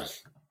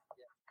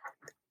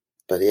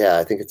 But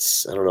I think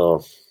I don't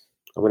know.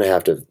 I'm gonna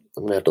have to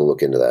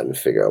look into that and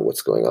figure out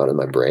what's going on in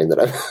my brain that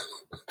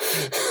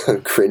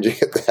I'm cringing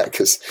at that,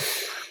 because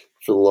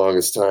for the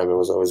longest time I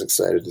was always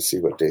excited to see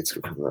what dates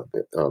would come up.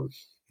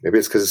 Maybe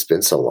it's because it's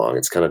been so long.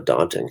 It's kind of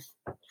daunting.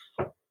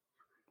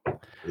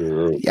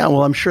 Yeah,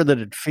 well, I'm sure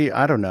that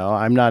I don't know.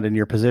 I'm not in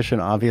your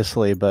position,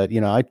 obviously, but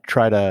I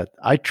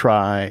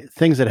try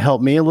things that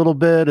help me a little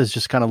bit is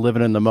just kind of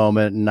living in the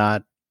moment and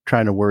not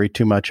trying to worry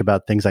too much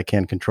about things I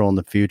can't control in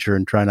the future,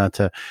 and try not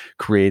to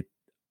create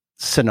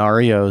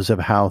scenarios of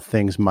how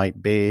things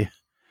might be.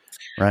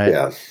 Right.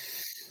 Yeah.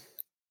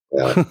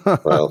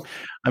 Well,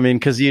 I mean,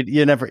 because you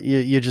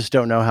just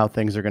don't know how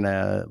things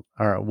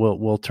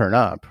will turn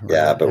up. Right?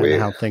 Yeah, but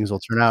how things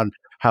will turn out.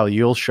 How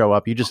you'll show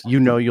up.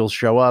 You'll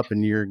show up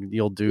and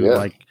you'll do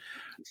like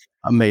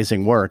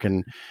amazing work.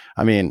 And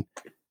I mean,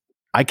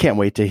 I can't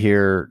wait to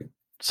hear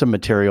some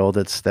material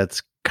that's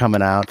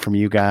coming out from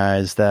you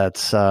guys.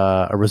 That's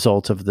a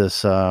result of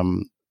this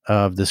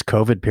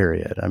COVID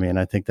period. I mean,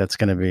 I think that's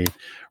going to be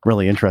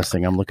really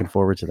interesting. I'm looking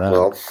forward to that.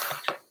 Well,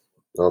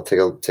 I'll take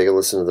a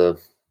listen to the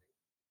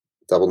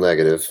Double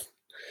Negative.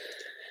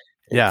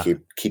 Yeah,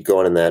 keep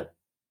going in that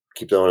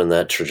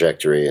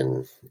trajectory,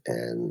 and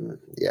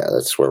yeah,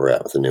 that's where we're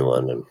at with the new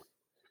one.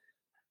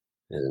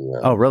 And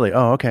oh, really?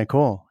 Oh, okay,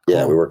 cool.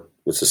 Yeah, we working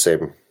with the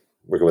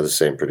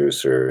same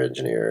producer,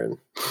 engineer,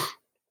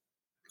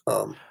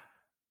 and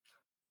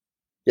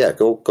yeah,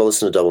 go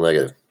listen to Double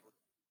Negative.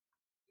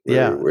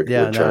 We're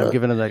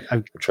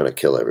trying to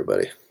kill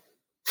everybody.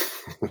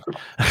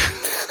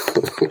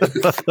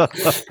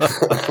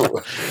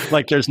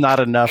 Like there's not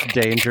enough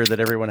danger that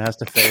everyone has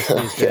to face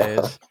these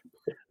days.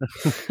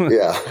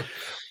 Yeah.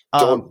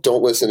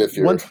 Don't listen if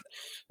your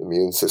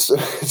immune system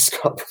is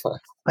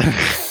compromised.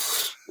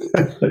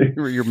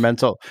 Your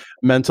mental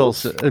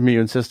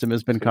immune system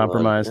has been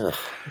compromised.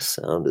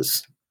 Sound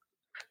is.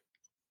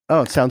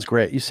 Oh, it sounds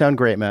great. You sound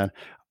great, man.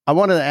 I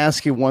wanted to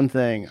ask you one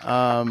thing.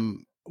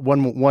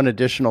 One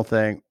additional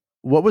thing.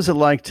 What was it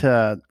like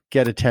to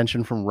get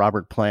attention from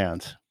Robert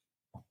Plant?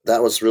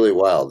 That was really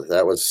wild.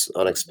 That was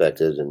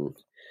unexpected, and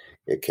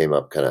it came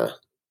up kind of.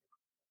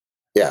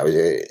 He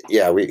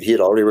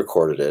had already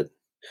recorded it.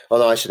 Oh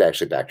no, I should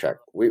actually backtrack.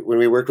 When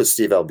we worked with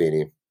Steve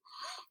Albini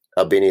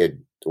had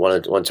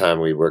one time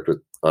we worked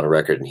on a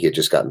record, and he had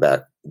just gotten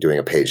back doing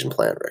a Page and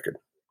Plant record,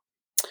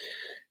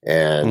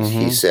 and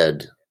he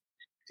said,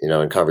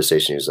 in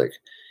conversation, he was like,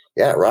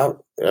 "Yeah, Rob."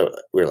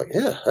 We were like,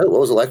 "Yeah, what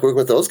was it like working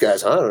with those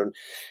guys, huh?"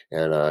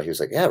 And he was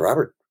like, "Yeah,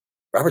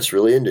 Robert's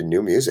really into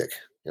new music."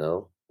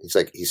 He's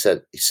like, he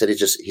said he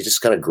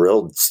just kind of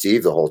grilled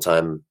Steve the whole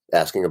time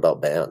asking about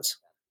bands.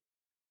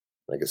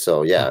 Like,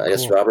 so yeah, I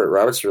guess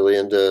Robert's really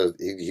into.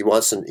 He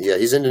wants some. Yeah,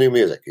 he's into new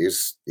music.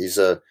 He's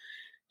a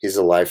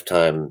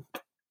lifetime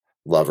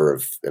lover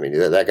of. I mean,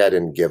 that guy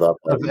didn't give up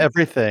of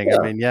everything. Yeah.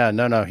 I mean,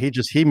 no.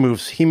 He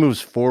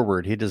moves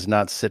forward. He does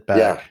not sit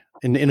back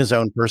in his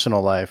own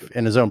personal life,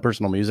 in his own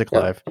personal music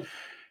life.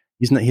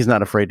 He's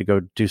not afraid to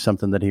go do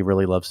something that he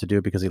really loves to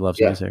do because he loves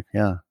music.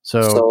 Yeah.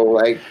 So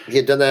he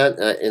had done that,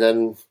 and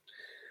then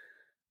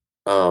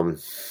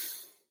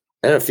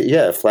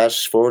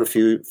flash forward a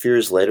few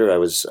years later, I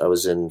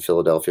was in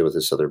Philadelphia with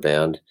this other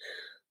band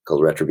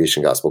called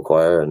Retribution Gospel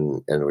Choir,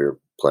 and we were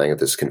playing at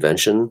this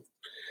convention,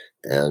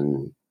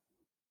 and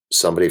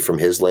somebody from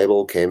his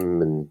label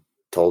came and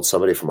told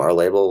somebody from our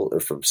label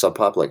or from Sub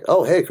Pop, like,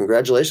 "Oh, hey,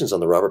 congratulations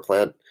on the Robert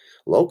Plant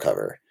Low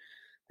cover."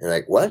 And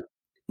like, what?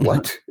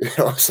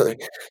 So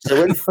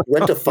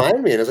went to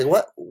find me, and I was like,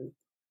 "What?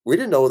 We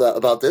didn't know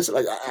about this."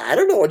 Like, I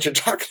don't know what you're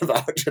talking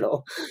about,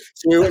 So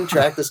we went and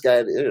tracked this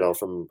guy,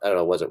 from, I don't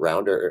know, was it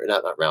Rounder or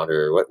not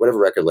Rounder, or whatever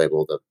record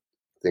label the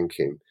thing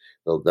came,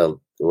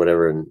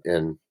 whatever,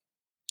 and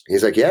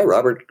he's like, "Yeah,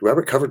 Robert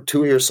covered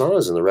 2 of your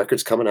songs, and the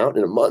record's coming out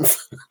in a month."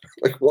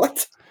 Like,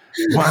 what?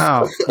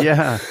 Wow.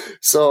 Yeah.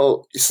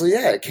 So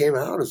yeah, it came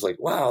out. It's like,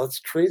 wow, that's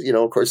crazy.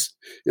 Of course,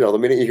 the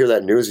minute you hear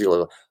that news, you're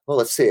like, "Oh,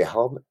 let's see,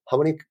 how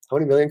many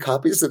million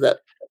copies did that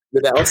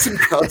Allison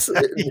Krauss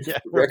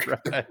record?"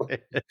 Right.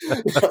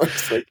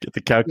 Get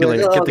the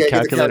calculator. Get the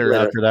calculator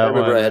out for that. I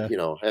remember I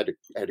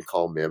had to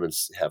call Mim and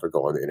have her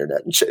go on the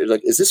internet and check,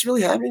 like, "Is this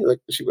really happening?"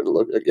 Like, she wouldn't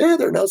look. Like, "Yeah,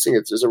 they're announcing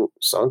it. There's a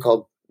song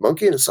called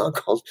Monkey and a song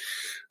called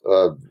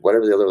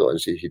whatever the other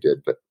ones he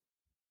did." But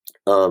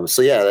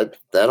so yeah,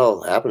 that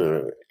all happened,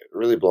 and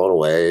really blown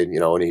away. And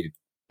he,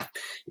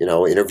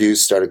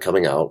 interviews started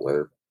coming out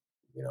where,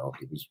 he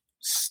would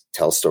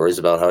tell stories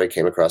about how he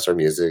came across our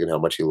music and how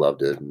much he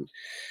loved it, and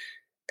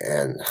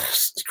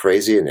it's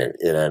crazy.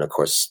 And of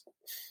course,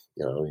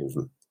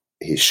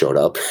 he showed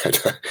up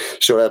at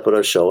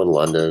our show in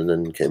London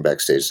and came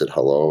backstage, said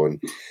hello,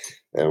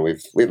 and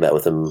we've met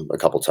with him a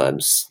couple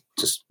times,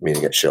 just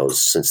meeting at shows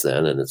since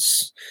then. And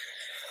it's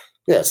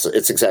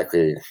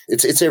exactly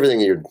it's everything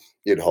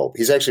you'd hope.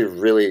 He's actually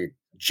a really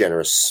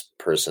generous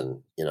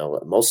person.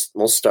 Most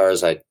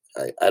stars, I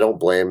don't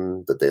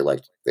blame that they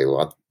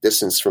want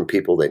distance from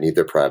people. They need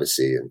their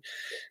privacy, and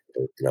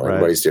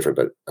everybody's different.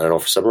 But I don't know,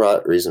 for some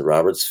reason,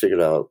 Robert's figured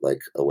out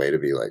like a way to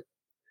be like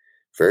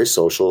very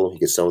social. He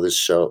gets done with his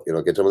show.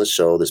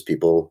 There's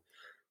people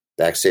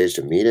backstage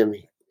to meet him.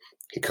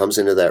 He comes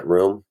into that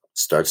room,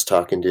 starts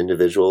talking to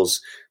individuals,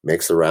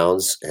 makes the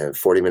rounds, and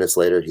 40 minutes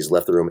later, he's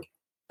left the room.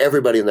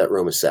 Everybody in that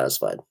room is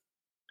satisfied.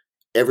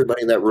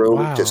 Everybody in that room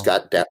just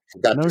got to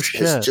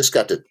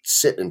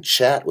sit and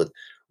chat with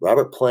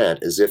Robert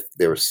Plant as if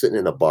they were sitting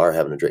in a bar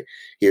having a drink.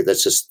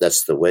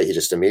 That's the way he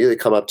just immediately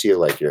come up to you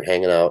like you're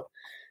hanging out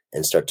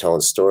and start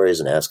telling stories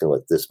and asking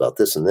about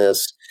this and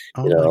this.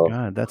 Oh my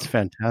God, that's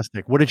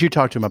fantastic. What did you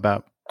talk to him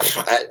about?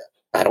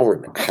 I don't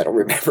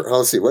remember.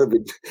 Honestly, what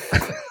did we?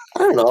 I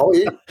don't know.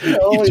 He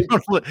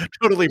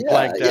totally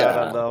blanked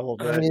out on the whole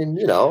bit. I mean,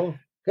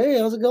 hey,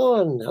 how's it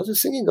going? How's the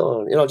singing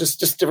going? You know, just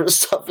different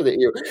stuff that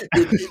you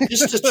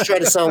just try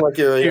to sound like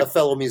you're a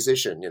fellow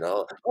musician, you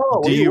know. Oh,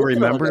 what Do are you you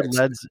working on remember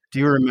next?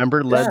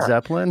 Led Yeah.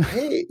 Zeppelin?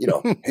 Hey,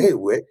 hey,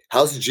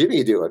 how's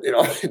Jimmy doing?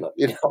 No,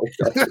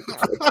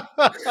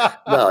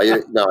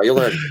 you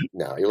learn.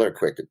 No, you learn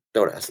quick.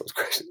 Don't ask those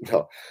questions.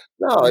 No,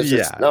 no, it's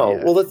just Yeah, no.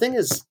 yeah. Well, the thing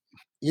is,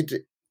 you do,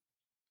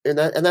 and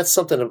that's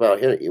something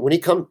about him.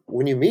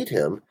 When you meet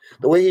him,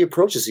 the way he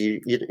approaches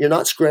you're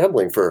not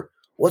scrambling for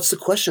what's the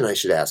question I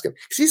should ask him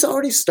because he's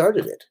already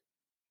started it.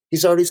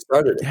 He's already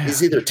started it. Yeah,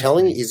 He's either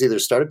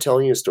started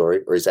telling you a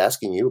story or he's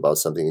asking you about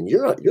something, and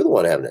you're the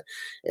one having to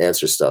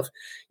answer stuff.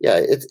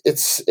 Yeah,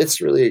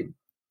 it's really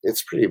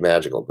it's pretty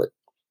magical. But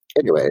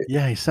anyway,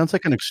 yeah, he sounds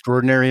like an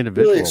extraordinary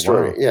individual. really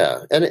extraordinary.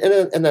 Wow.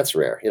 Yeah, and that's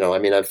rare. You know, I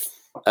mean,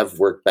 I've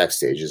worked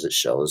backstages at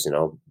shows. You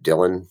know,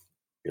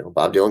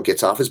 Bob Dylan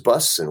gets off his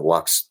bus and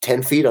walks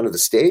 10 feet onto the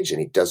stage, and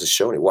he does his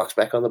show, and he walks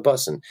back on the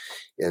bus, and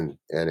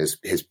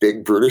his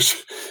big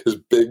his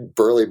big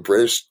burly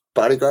British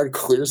bodyguard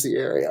clears the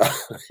area.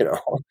 You know,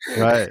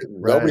 Right.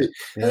 nobody,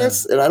 Yeah.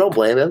 and I don't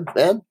blame him,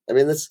 man. I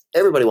mean,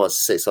 everybody wants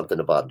to say something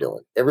to Bob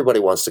Dylan. Everybody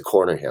wants to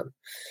corner him.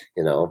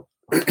 You know,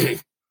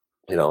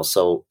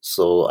 so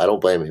I don't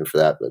blame him for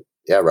that. But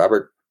yeah,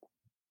 Robert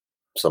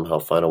somehow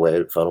found a way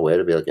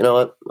to be like, you know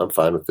what, I'm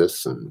fine with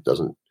this, and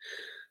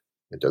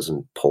it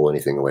doesn't pull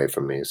anything away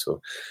from me.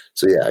 So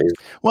yeah.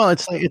 Well,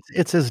 it's like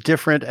it's as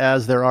different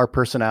as there are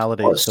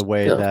personalities. The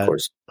way that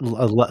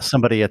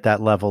somebody at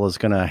that level is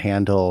going to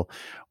handle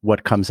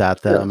what comes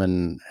at them,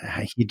 and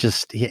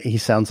he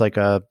sounds like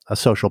a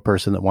social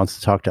person that wants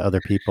to talk to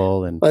other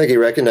people. And I think he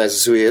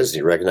recognizes who he is.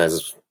 He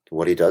recognizes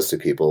what he does to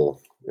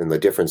people, and the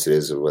difference it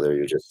is whether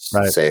you just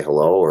say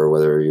hello or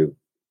whether you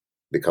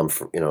become,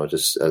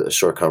 just a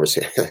short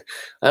conversation.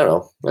 I don't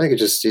know. I think he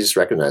just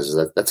recognizes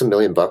that that's $1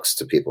 million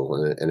to people,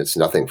 and it's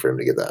nothing for him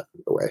to give that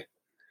away.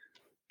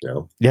 You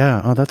know?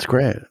 Yeah. Oh, that's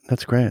great.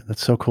 That's great.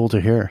 That's so cool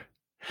to hear.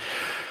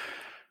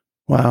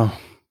 Wow.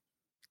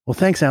 Well,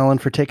 thanks, Alan,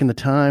 for taking the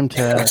time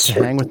to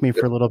hang with me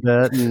for a little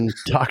bit and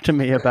talk to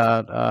me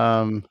about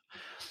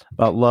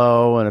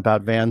Low and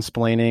about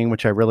Vansplaining,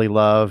 which I really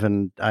love,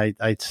 and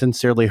I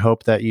sincerely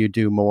hope that you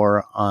do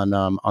more on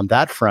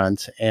that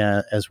front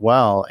as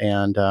well.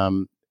 And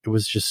it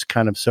was just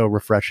kind of so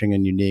refreshing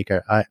and unique.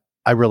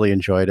 I really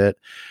enjoyed it.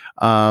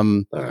 All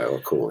right,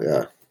 well, cool.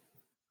 Yeah.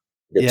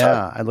 Good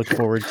time. I look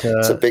forward to.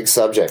 It's a big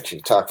subject. You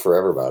can talk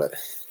forever about it.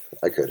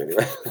 I could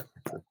anyway.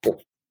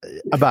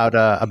 About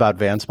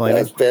Vansplaining.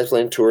 Yeah,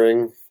 Vansplaining,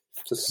 touring,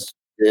 just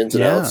the ins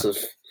and outs of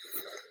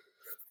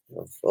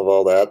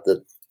all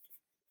that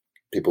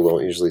people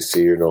don't usually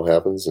see or know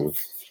happens.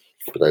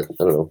 But I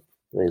don't know.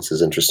 I think it's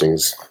as interesting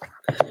as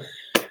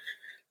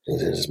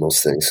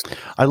most things.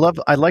 I like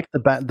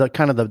the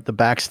kind of the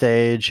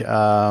backstage.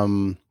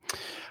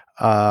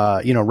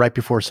 Right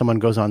before someone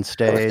goes on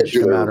stage,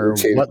 no matter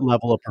what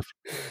level of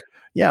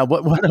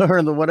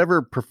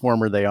whatever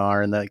performer they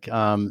are, and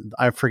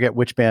I forget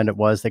which band it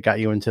was that got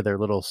you into their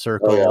little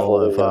circle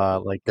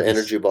of like the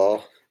energy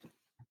ball.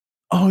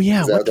 Oh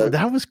yeah,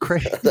 that was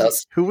crazy.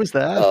 Who was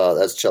that?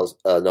 That's Chelsea.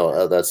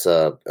 No, that's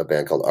a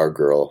band called Our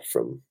Girl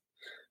from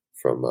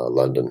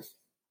London.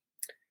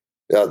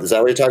 Yeah, is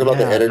that what you're talking about?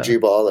 The energy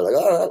ball? They're like,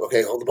 oh,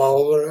 okay, hold the ball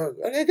over.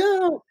 Okay,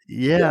 go.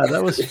 Yeah,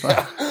 that was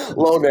fun.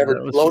 Low never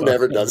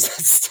does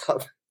that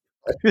stuff.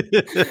 we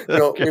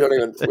don't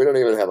even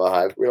have a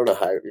high. We don't have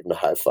even a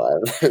high five.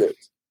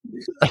 It's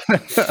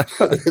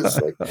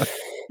like,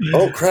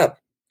 oh crap!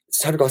 It's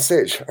time to go on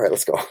stage. All right,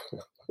 let's go.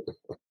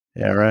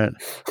 Yeah, right.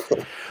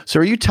 So,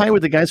 are you tight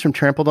with the guys from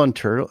Trampled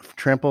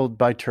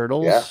by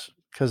Turtles? Yeah.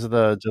 Because of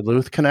the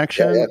Duluth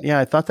connection? Yeah,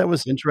 I thought that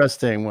was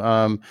interesting.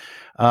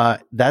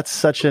 That's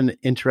such an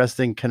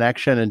interesting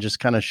connection, and just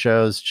kind of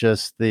shows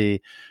just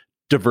the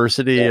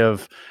diversity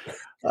of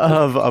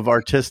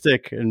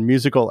artistic and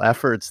musical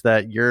efforts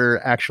that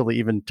you're actually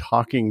even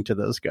talking to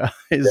those guys.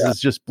 It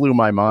just blew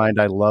my mind.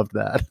 I loved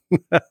that.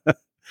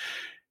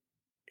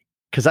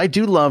 Because I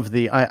do love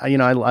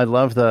I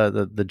love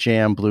the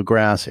jam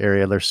bluegrass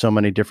area. There's so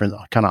many different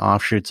kind of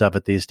offshoots of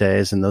it these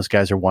days, and those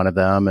guys are one of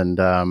them. And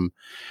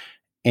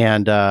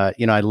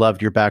I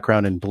loved your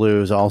background in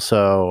blues,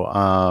 also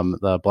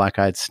the Black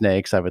Eyed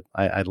Snakes.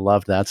 I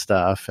loved that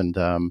stuff, and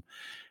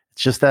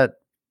it's just that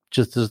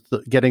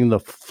getting the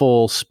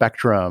full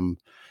spectrum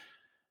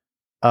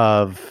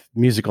of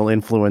musical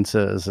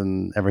influences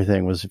and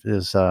everything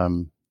is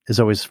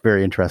always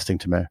very interesting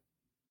to me.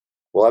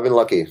 Well, I've been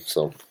lucky,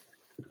 so.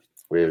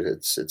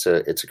 It's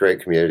a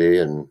great community,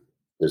 and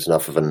there's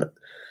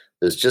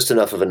just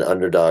enough of an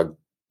underdog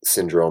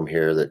syndrome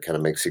here that kind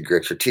of makes you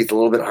grit your teeth a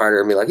little bit harder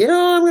and be like,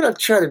 I'm going to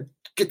try to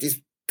get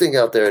these thing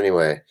out there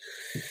anyway.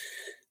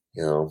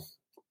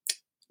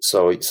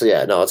 So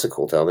yeah, no, it's a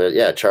cool town there.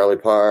 Yeah, Charlie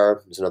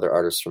Parr is another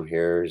artist from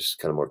here. He's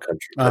kind of more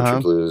country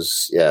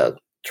blues. Yeah,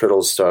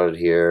 Turtles started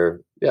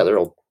here. Yeah,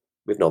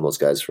 we've known those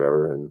guys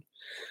forever, and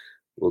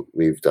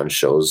we've done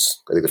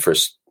shows. I think the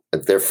first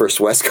their first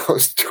West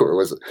Coast tour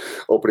was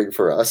opening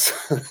for us.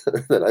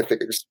 Then I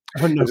think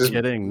no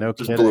kidding.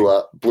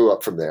 blew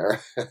up from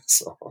there.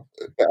 So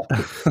yeah.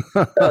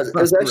 It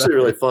was actually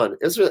really fun.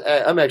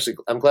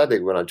 I'm glad they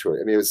went on tour.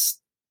 I mean, it was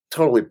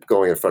totally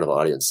going in front of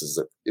audiences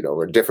that,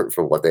 were different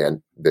from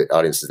the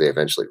audiences they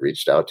eventually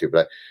reached out to.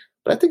 But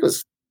I think it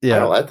was,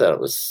 I thought it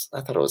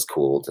was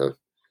cool to,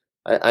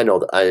 I know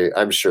that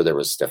I'm sure there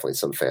was definitely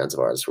some fans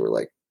of ours who were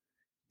like,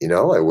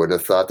 I wouldn't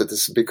have thought that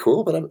this would be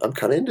cool, but I'm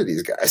kind of into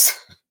these guys.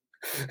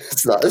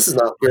 This is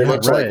not very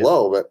much like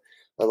Low, but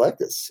I like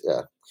this.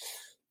 Yeah.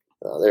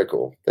 They're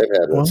cool. They've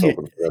had us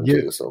open for them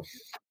too. So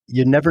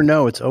you never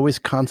know. It's always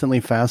constantly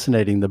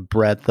fascinating, the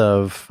breadth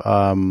of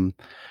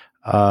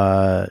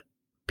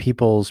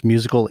people's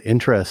musical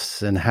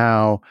interests and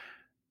how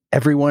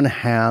everyone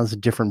has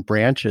different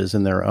branches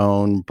in their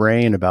own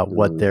brain about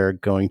what they're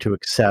going to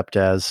accept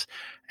as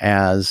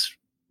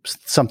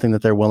something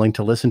that they're willing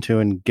to listen to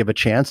and give a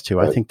chance to.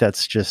 Right. I think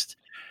that's just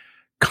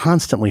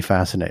constantly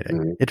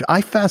fascinating.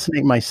 I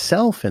fascinate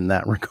myself in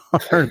that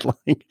regard.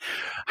 Like,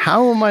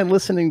 how am I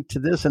listening to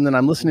this? And then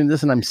I'm listening to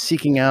this and I'm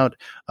seeking out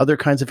other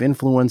kinds of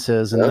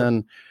influences. And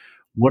then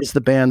what is the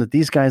band that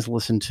these guys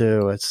listen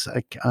to? It's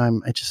like,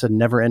 it's just a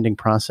never ending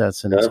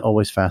process, and it's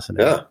always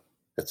fascinating. Yeah.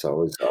 It's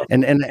always awesome.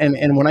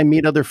 And when I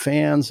meet other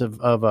fans of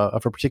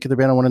a particular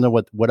band, I want to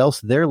know what else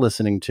they're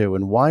listening to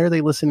and why are they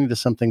listening to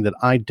something that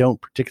I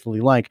don't particularly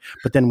like,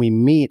 but then we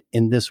meet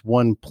in this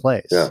one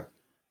place. Yeah.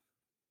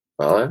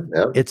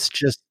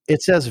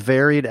 It's as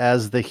varied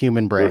as the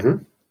human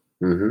brain,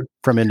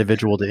 from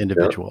individual to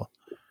individual.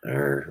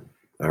 Our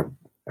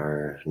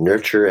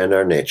nurture and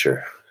our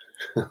nature.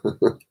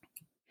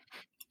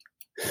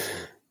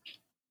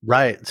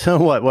 Right. So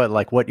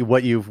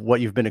what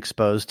you've been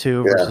exposed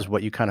to versus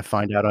what you kind of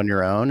find out on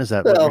your own. Is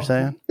that what you're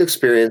saying?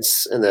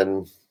 Experience and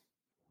then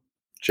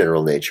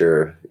general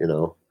nature.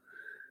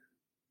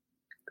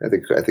 I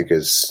think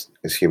as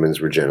humans,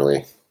 we're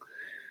generally.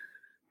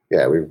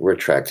 Yeah, we're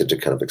attracted to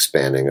kind of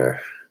expanding our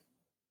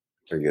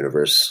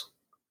universe.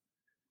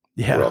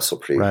 Yeah, we're also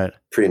pretty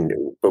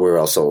new, but we're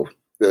also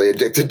really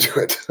addicted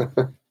to it.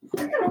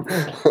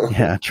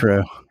 Yeah,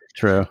 true.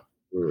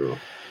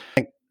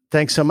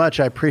 Thanks so much.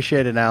 I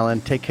appreciate it,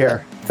 Alan. Take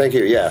care. Yeah, thank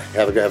you. Yeah,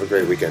 have a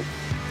great weekend.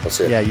 I'll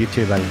see you. Yeah, you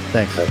too, buddy.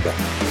 Thanks. Okay.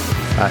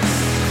 Bye.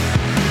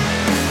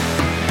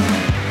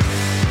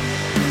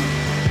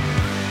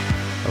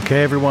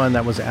 Okay, everyone.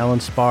 That was Alan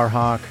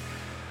Sparhawk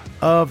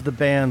of the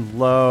band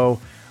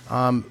Low.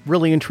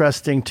 Really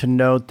interesting to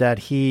note that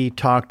he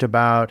talked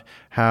about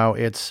how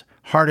it's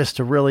hardest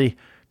to really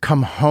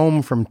come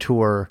home from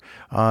tour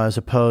as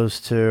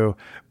opposed to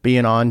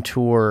being on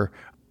tour.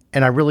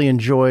 And I really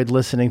enjoyed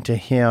listening to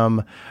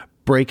him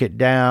break it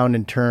down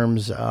in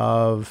terms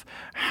of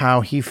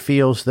how he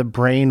feels the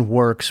brain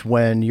works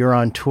when you're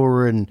on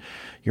tour and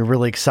you're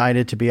really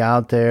excited to be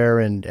out there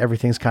and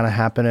everything's kind of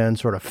happening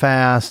sort of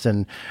fast.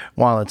 And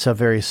while it's a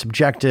very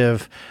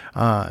subjective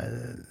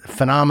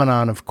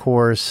phenomenon, of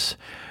course,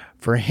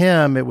 for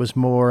him, it was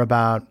more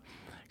about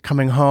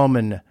coming home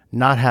and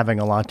not having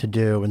a lot to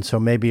do. And so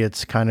maybe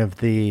it's kind of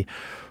the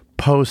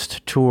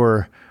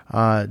post-tour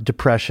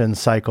depression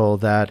cycle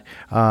that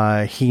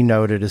he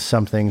noted as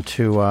something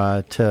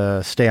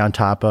to stay on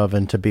top of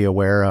and to be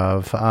aware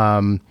of.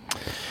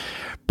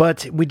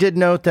 But we did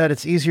note that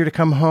it's easier to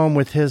come home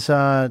with his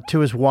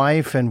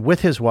wife,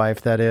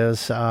 that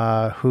is,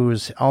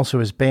 who's also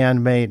his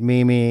bandmate,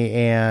 Mimi,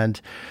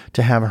 and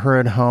to have her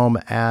at home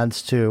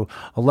adds to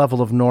a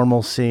level of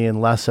normalcy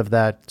and less of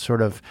that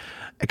sort of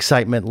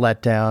excitement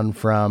let down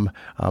from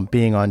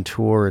being on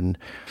tour. And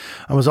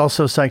I was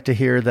also psyched to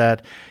hear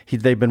that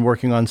they've been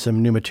working on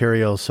some new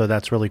material, so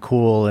that's really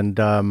cool. And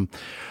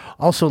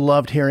also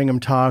loved hearing him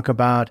talk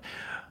about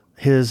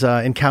his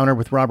encounter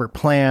with Robert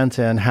Plant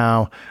and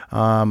how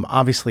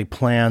obviously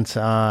Plant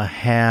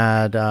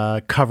had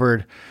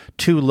covered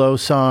 2 Low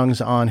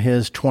songs on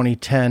his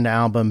 2010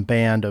 album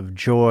Band of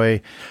Joy,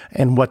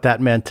 and what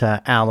that meant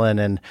to Alan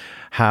and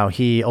how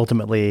he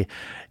ultimately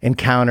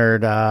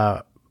encountered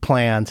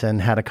Plant and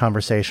had a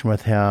conversation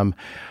with him.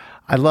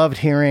 I loved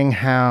hearing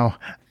how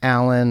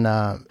Alan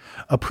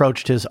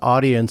approached his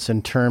audience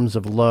in terms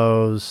of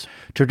Low's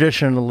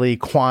traditionally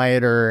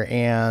quieter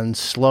and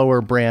slower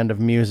brand of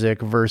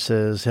music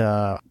versus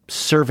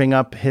serving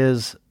up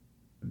his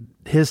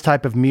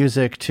type of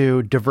music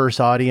to diverse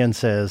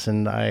audiences.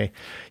 And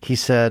he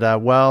said,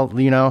 well,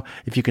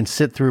 if you can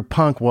sit through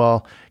punk,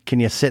 well, can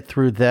you sit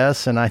through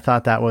this? And I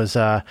thought that was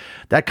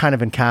that kind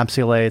of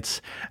encapsulates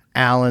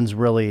Alan's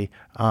really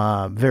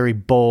very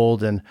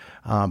bold and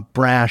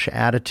brash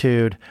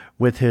attitude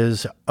with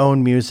his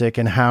own music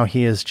and how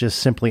he is just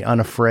simply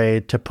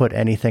unafraid to put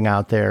anything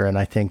out there. And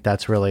I think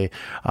that's really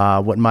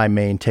what my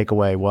main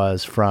takeaway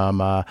was from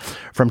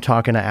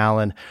talking to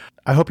Alan.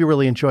 I hope you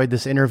really enjoyed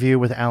this interview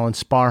with Alan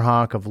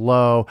Sparhawk of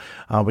Low.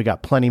 We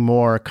got plenty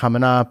more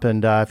coming up.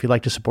 And if you'd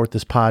like to support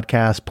this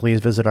podcast,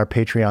 please visit our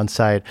Patreon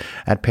site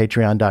at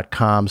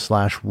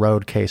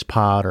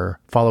patreon.com/roadcasepod or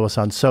follow us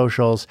on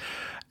socials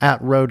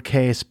at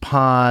Roadcase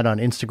Pod on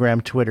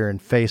Instagram, Twitter, and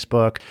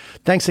Facebook.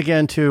 Thanks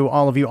again to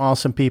all of you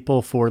awesome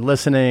people for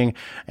listening.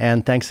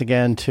 And thanks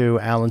again to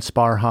Alan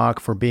Sparhawk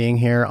for being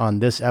here on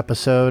this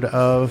episode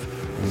of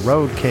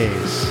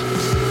Roadcase.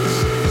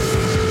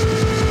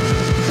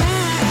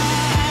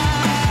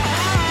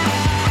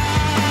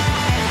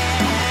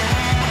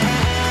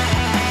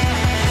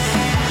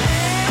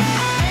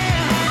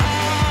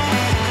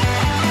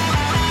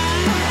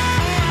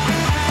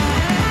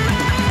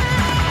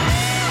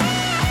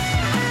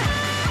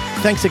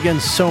 Thanks again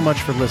so much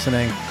for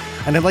listening.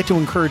 And I'd like to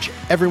encourage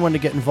everyone to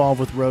get involved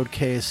with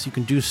Roadcase. You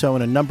can do so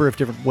in a number of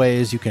different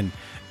ways. You can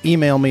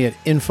email me at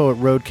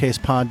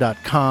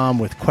info@roadcasepod.com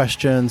with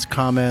questions,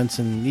 comments,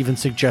 and even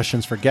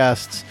suggestions for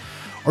guests.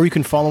 Or you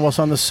can follow us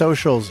on the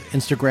socials,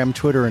 Instagram,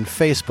 Twitter, and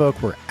Facebook.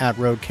 We're at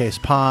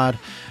RoadcasePod.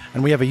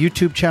 And we have a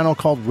YouTube channel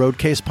called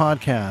Roadcase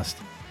Podcast.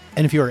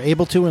 And if you are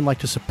able to and like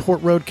to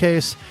support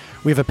Roadcase,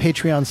 we have a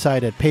Patreon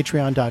site at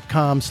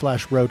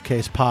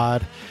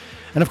patreon.com/roadcasepod.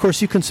 And of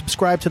course, you can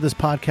subscribe to this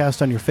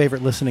podcast on your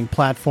favorite listening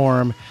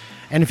platform.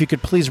 And if you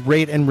could please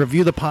rate and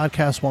review the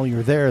podcast while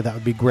you're there, that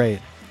would be great.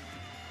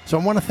 So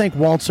I want to thank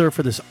Walzer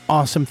for this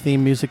awesome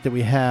theme music that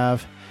we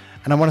have.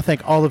 And I want to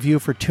thank all of you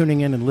for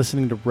tuning in and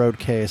listening to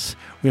Roadcase.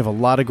 We have a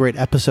lot of great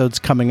episodes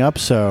coming up,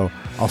 so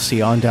I'll see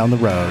you on down the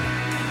road.